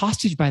held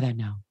hostage by that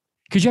now,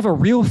 because you have a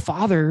real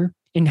Father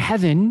in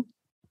heaven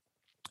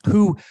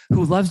who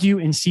loves you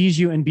and sees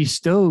you and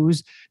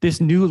bestows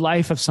this new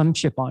life of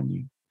sonship on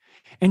you."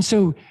 And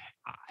so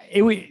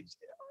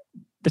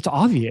that's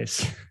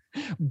obvious,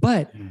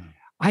 but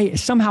I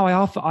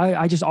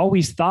just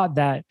always thought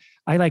that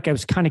I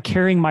was kind of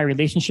carrying my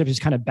relationship as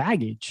kind of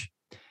baggage.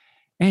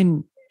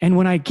 And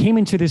when I came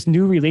into this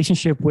new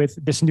relationship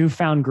with this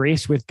newfound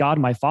grace with God,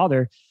 my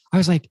Father, I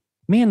was like,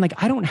 man, like,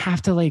 I don't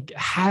have to I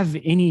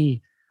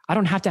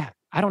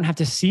don't have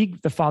to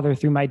seek the Father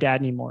through my dad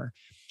anymore.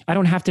 I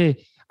don't have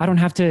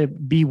to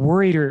be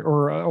worried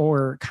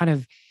or kind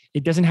of,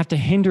 it doesn't have to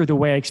hinder the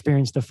way I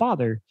experience the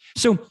Father.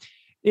 So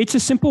it's a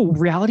simple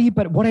reality,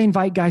 but what I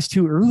invite guys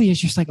to early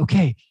is just like,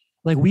 okay,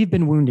 like, we've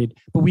been wounded,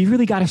 but we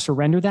really got to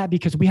surrender that,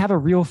 because we have a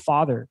real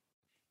Father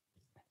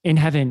in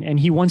heaven, and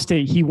he wants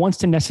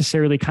to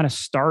necessarily kind of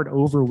start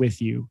over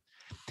with you,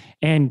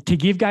 and to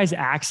give guys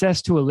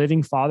access to a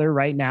living Father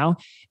right now.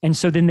 And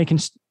so then they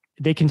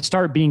can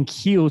start being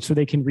healed so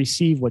they can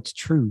receive what's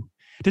true.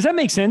 Does that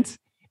make sense?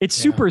 It's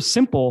super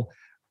simple,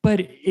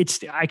 but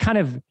I kind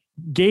of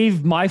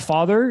gave my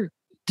Father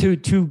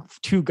to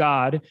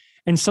God,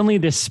 and suddenly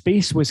this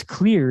space was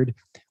cleared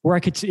where I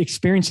could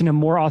experience in a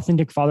more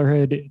authentic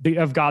fatherhood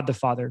of God the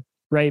Father,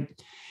 right?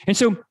 And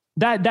so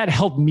that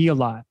helped me a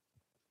lot.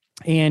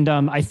 And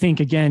I think,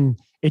 again,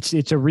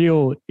 it's a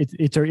real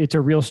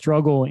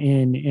struggle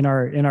in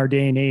our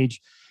day and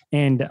age.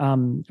 And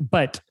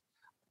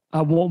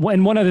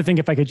one other thing,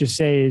 if I could just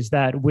say, is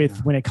that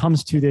when it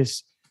comes to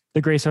this,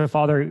 the grace of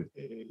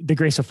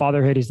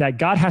fatherhood, is that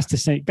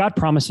God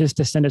promises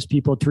to send us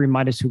people to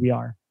remind us who we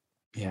are.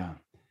 Yeah.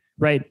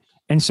 Right.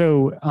 And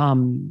so,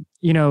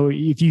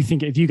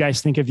 if you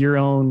guys think of your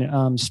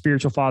own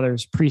spiritual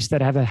fathers, priests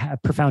that have a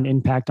profound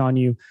impact on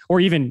you, or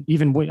even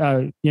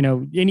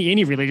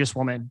any religious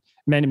woman,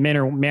 man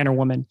or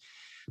woman,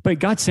 but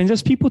God sends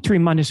us people to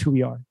remind us who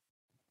we are,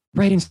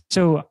 right? And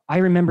so I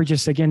remember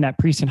just, again, that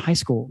priest in high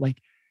school,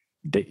 like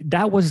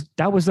that was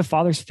the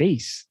Father's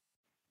face,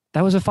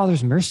 that was the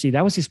Father's mercy,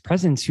 that was His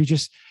presence who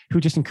just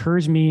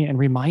encouraged me and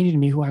reminded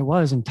me who I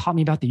was and taught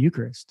me about the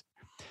Eucharist.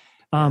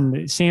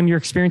 Sam, your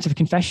experience of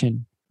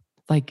confession,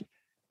 like,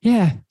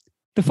 yeah,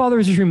 the Father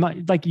was just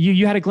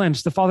you had a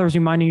glimpse. The Father was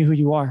reminding you who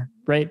you are,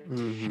 right?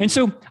 Mm-hmm. And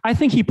so I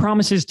think He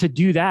promises to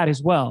do that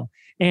as well.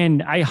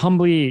 And I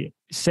humbly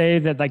say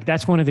that, like,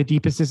 that's one of the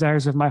deepest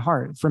desires of my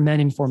heart for men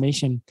in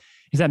formation,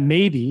 is that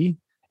maybe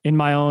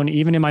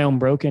even in my own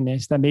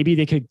brokenness, that maybe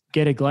they could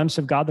get a glimpse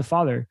of God the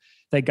Father,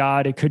 that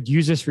God could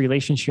use this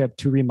relationship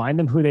to remind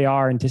them who they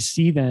are and to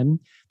see them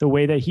the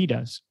way that he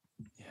does.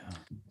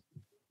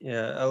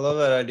 Yeah, I love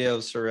that idea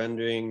of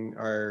surrendering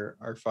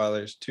our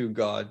fathers to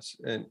God's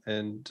and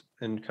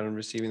kind of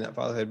receiving that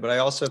fatherhood. But I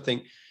also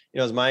think,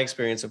 as my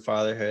experience of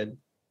fatherhood,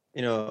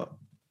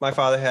 my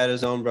father had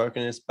his own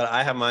brokenness, but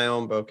I have my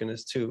own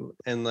brokenness too.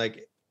 And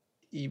like,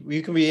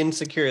 we can be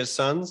insecure as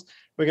sons.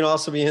 We can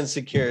also be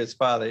insecure as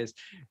fathers,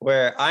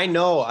 where I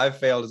know I've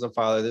failed as a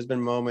father. There's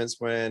been moments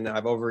when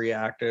I've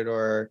overreacted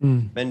or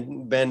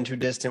been too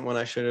distant when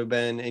I should have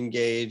been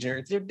engaged,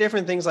 or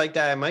different things like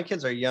that. My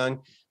kids are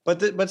young,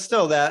 but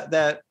still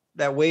that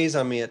weighs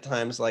on me at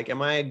times. Like,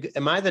 am I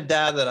the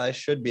dad that I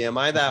should be? Am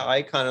I that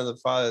icon of the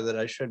father that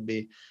I should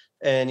be?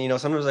 And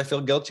sometimes I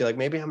feel guilty, like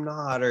maybe I'm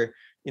not, or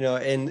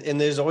and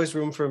there's always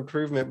room for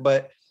improvement.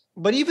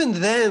 But even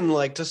then,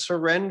 like, to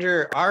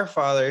surrender our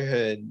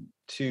fatherhood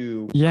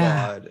to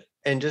God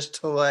and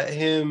just to let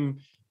him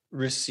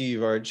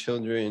receive our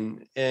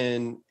children,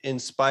 and in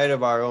spite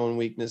of our own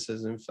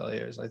weaknesses and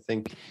failures, I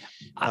think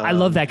I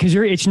love that, because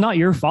it's not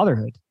your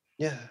fatherhood.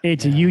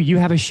 It's you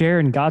have a share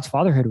in God's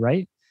fatherhood,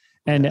 right?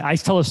 And I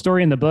tell a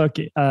story in the book,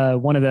 in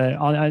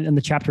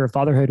the chapter of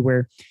fatherhood,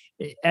 where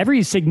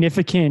every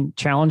significant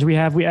challenge we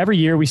have, every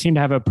year we seem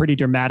to have a pretty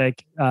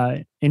dramatic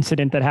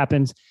incident that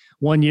happens.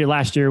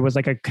 Last year was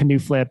like a canoe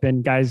flip,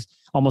 and guys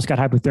almost got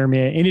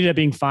hypothermia. It ended up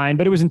being fine,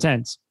 but it was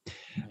intense.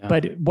 Yeah.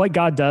 But what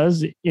God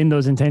does in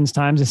those intense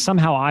times is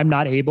somehow I'm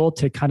not able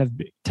to kind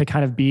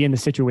of be in the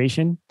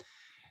situation.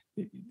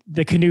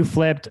 The canoe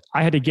flipped.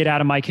 I had to get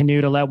out of my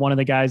canoe to let one of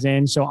the guys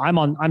in. So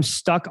I'm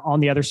stuck on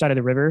the other side of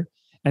the river,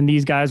 and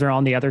these guys are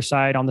on the other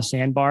side on the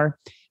sandbar.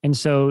 And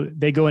so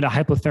they go into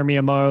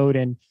hypothermia mode,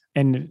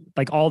 and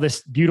like all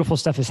this beautiful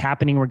stuff is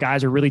happening where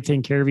guys are really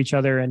taking care of each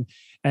other and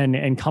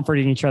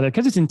comforting each other,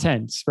 because it's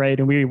intense, right?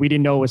 And we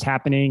didn't know what was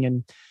happening,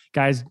 and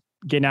guys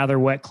getting out of their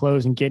wet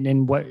clothes and getting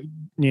in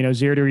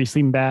 0-degree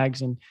sleeping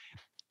bags, and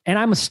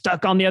I'm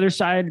stuck on the other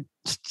side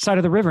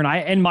of the river,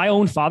 and my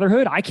own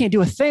fatherhood, I can't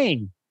do a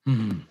thing.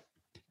 Mm-hmm.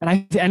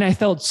 And I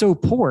felt so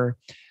poor.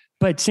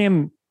 But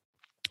Sam,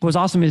 what's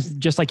awesome is,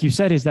 just like you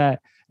said, is that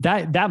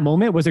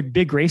moment was a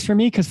big grace for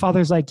me, because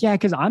Father's like, yeah,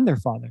 because I'm their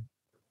father.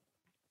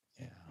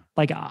 Yeah.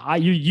 Like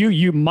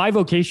my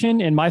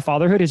vocation and my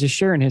fatherhood is to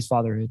share in his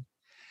fatherhood.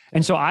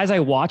 And so as I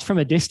watched from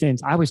a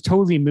distance, I was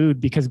totally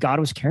moved, because God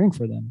was caring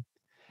for them.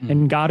 Mm-hmm.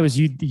 And God was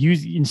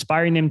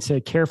inspiring them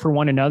to care for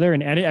one another,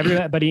 and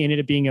everybody ended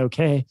up being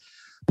okay.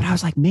 But I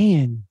was like,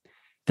 man,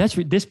 that's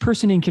this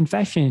person in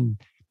confession,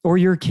 or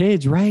your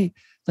kids, right?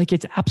 Like,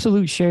 it's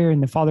absolute share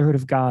in the fatherhood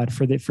of God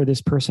for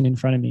this person in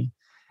front of me.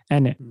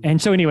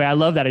 And so anyway, I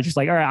love that. It's just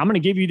like, all right, I'm going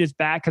to give you this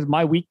back because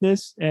my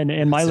weakness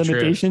and my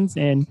limitations,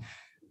 and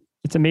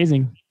it's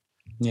amazing.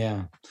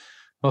 Yeah.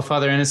 Well,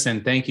 Father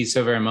Innocent, thank you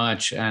so very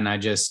much. And I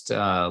just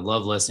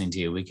love listening to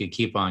you. We could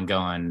keep on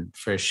going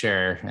for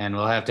sure. And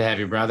we'll have to have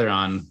your brother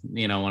on,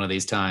 one of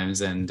these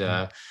times, and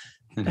have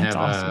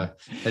awesome.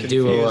 a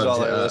duo of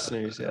all our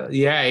listeners.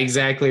 Yeah,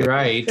 exactly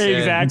right.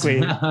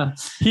 Exactly.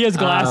 He has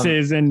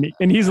glasses and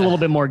he's a little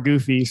bit more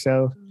goofy.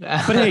 So,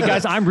 but hey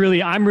guys, I'm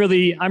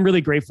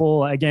really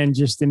grateful. Again,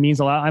 just, it means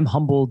a lot. I'm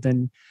humbled,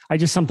 and I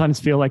just sometimes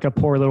feel like a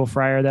poor little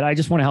friar that I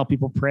just want to help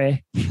people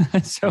pray.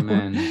 So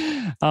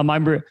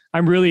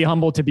I'm really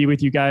humbled to be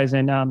with you guys.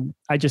 And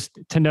I just,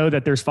 to know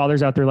that there's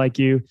fathers out there like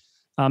you,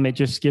 it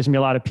just gives me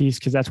a lot of peace,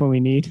 because that's what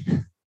we need.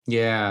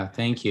 Yeah,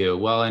 thank you.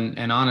 Well,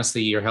 and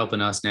honestly, you're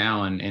helping us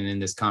now and in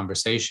this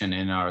conversation,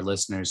 and our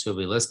listeners who'll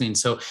be listening.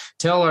 So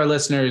tell our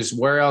listeners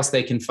where else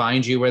they can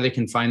find you, where they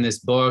can find this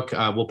book.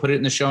 We'll put it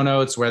in the show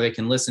notes, where they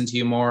can listen to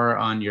you more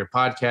on your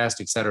podcast,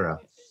 et cetera.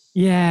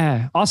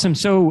 Yeah. Awesome.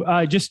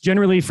 So just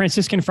generally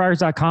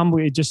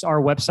franciscanfriars.com, just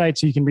our website,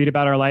 so you can read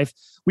about our life.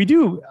 We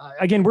do,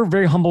 again, we're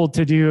very humbled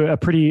to do a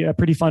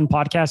pretty fun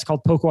podcast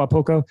called Poco a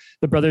Poco.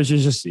 The brothers are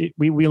just,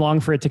 we long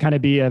for it to kind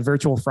of be a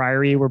virtual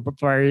friary where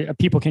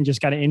people can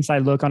just get an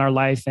inside look on our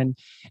life and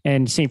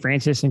St.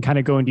 Francis, and kind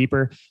of going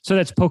deeper. So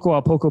that's Poco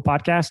a Poco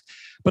podcast.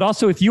 But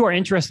also, if you are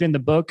interested in the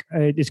book,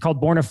 it's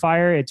called Born of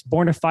Fire. It's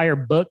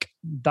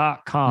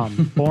bornofirebook.com,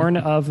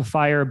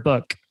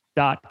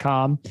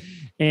 bornofirebook.com.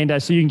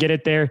 And so you can get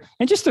it there.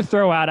 And just to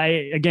throw out,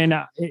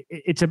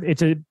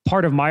 it's a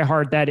part of my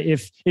heart that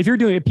if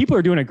people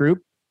are doing a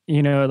group,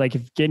 like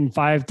if getting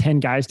 5-10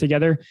 guys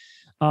together,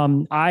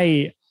 I'm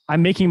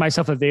making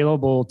myself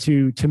available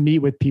to meet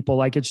with people.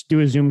 Like, it's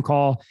do a Zoom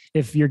call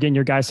if you're getting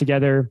your guys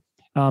together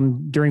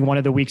during one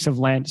of the weeks of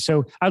Lent.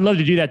 So I'd love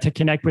to do that, to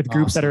connect with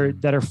groups that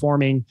are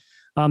forming.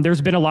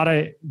 There's been a lot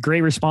of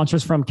great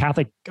responses from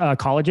Catholic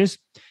colleges.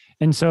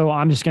 And so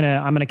I'm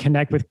going to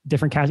connect with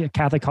different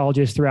Catholic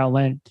colleges throughout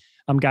Lent.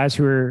 Guys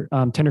who are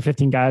 10 or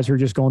 15 guys who are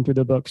just going through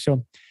the book.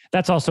 So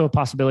that's also a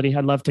possibility.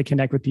 I'd love to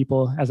connect with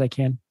people as I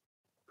can.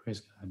 Praise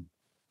God.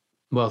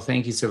 Well,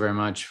 thank you so very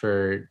much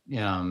for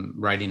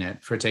writing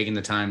it, for taking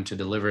the time to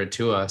deliver it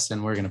to us.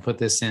 And we're going to put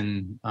this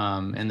in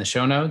the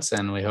show notes,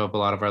 and we hope a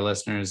lot of our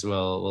listeners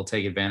will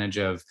take advantage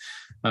of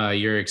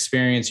your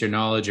experience, your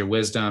knowledge, your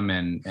wisdom,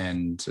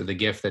 and the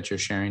gift that you're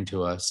sharing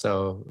to us.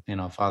 So,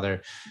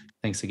 Father,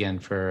 thanks again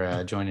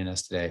for joining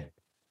us today.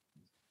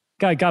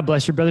 God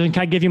bless you, brother. And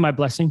can I give you my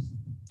blessing?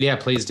 Yeah,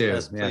 please do.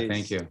 Yes, Yeah, please.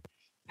 thank you.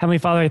 Heavenly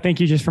Father, I thank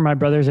you just for my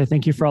brothers. I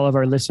thank you for all of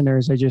our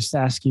listeners. I just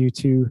ask you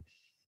to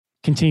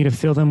continue to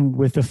fill them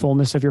with the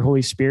fullness of your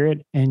Holy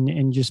Spirit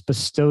and just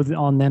bestow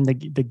on them the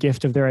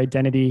gift of their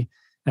identity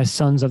as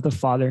sons of the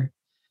Father.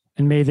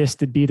 And may this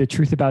be the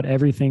truth about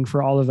everything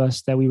for all of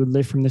us, that we would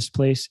live from this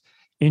place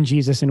in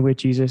Jesus and with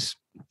Jesus.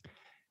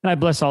 And I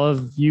bless all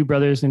of you,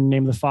 brothers, in the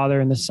name of the Father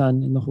and the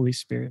Son and the Holy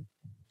Spirit.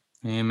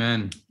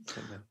 Amen.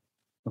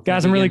 Well,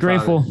 guys, I'm really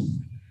grateful. Father.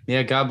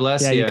 Yeah, God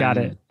bless you. Yeah, you got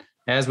it.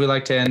 As we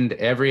like to end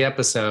every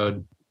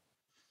episode,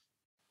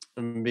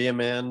 Be a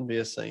man, be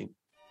a saint.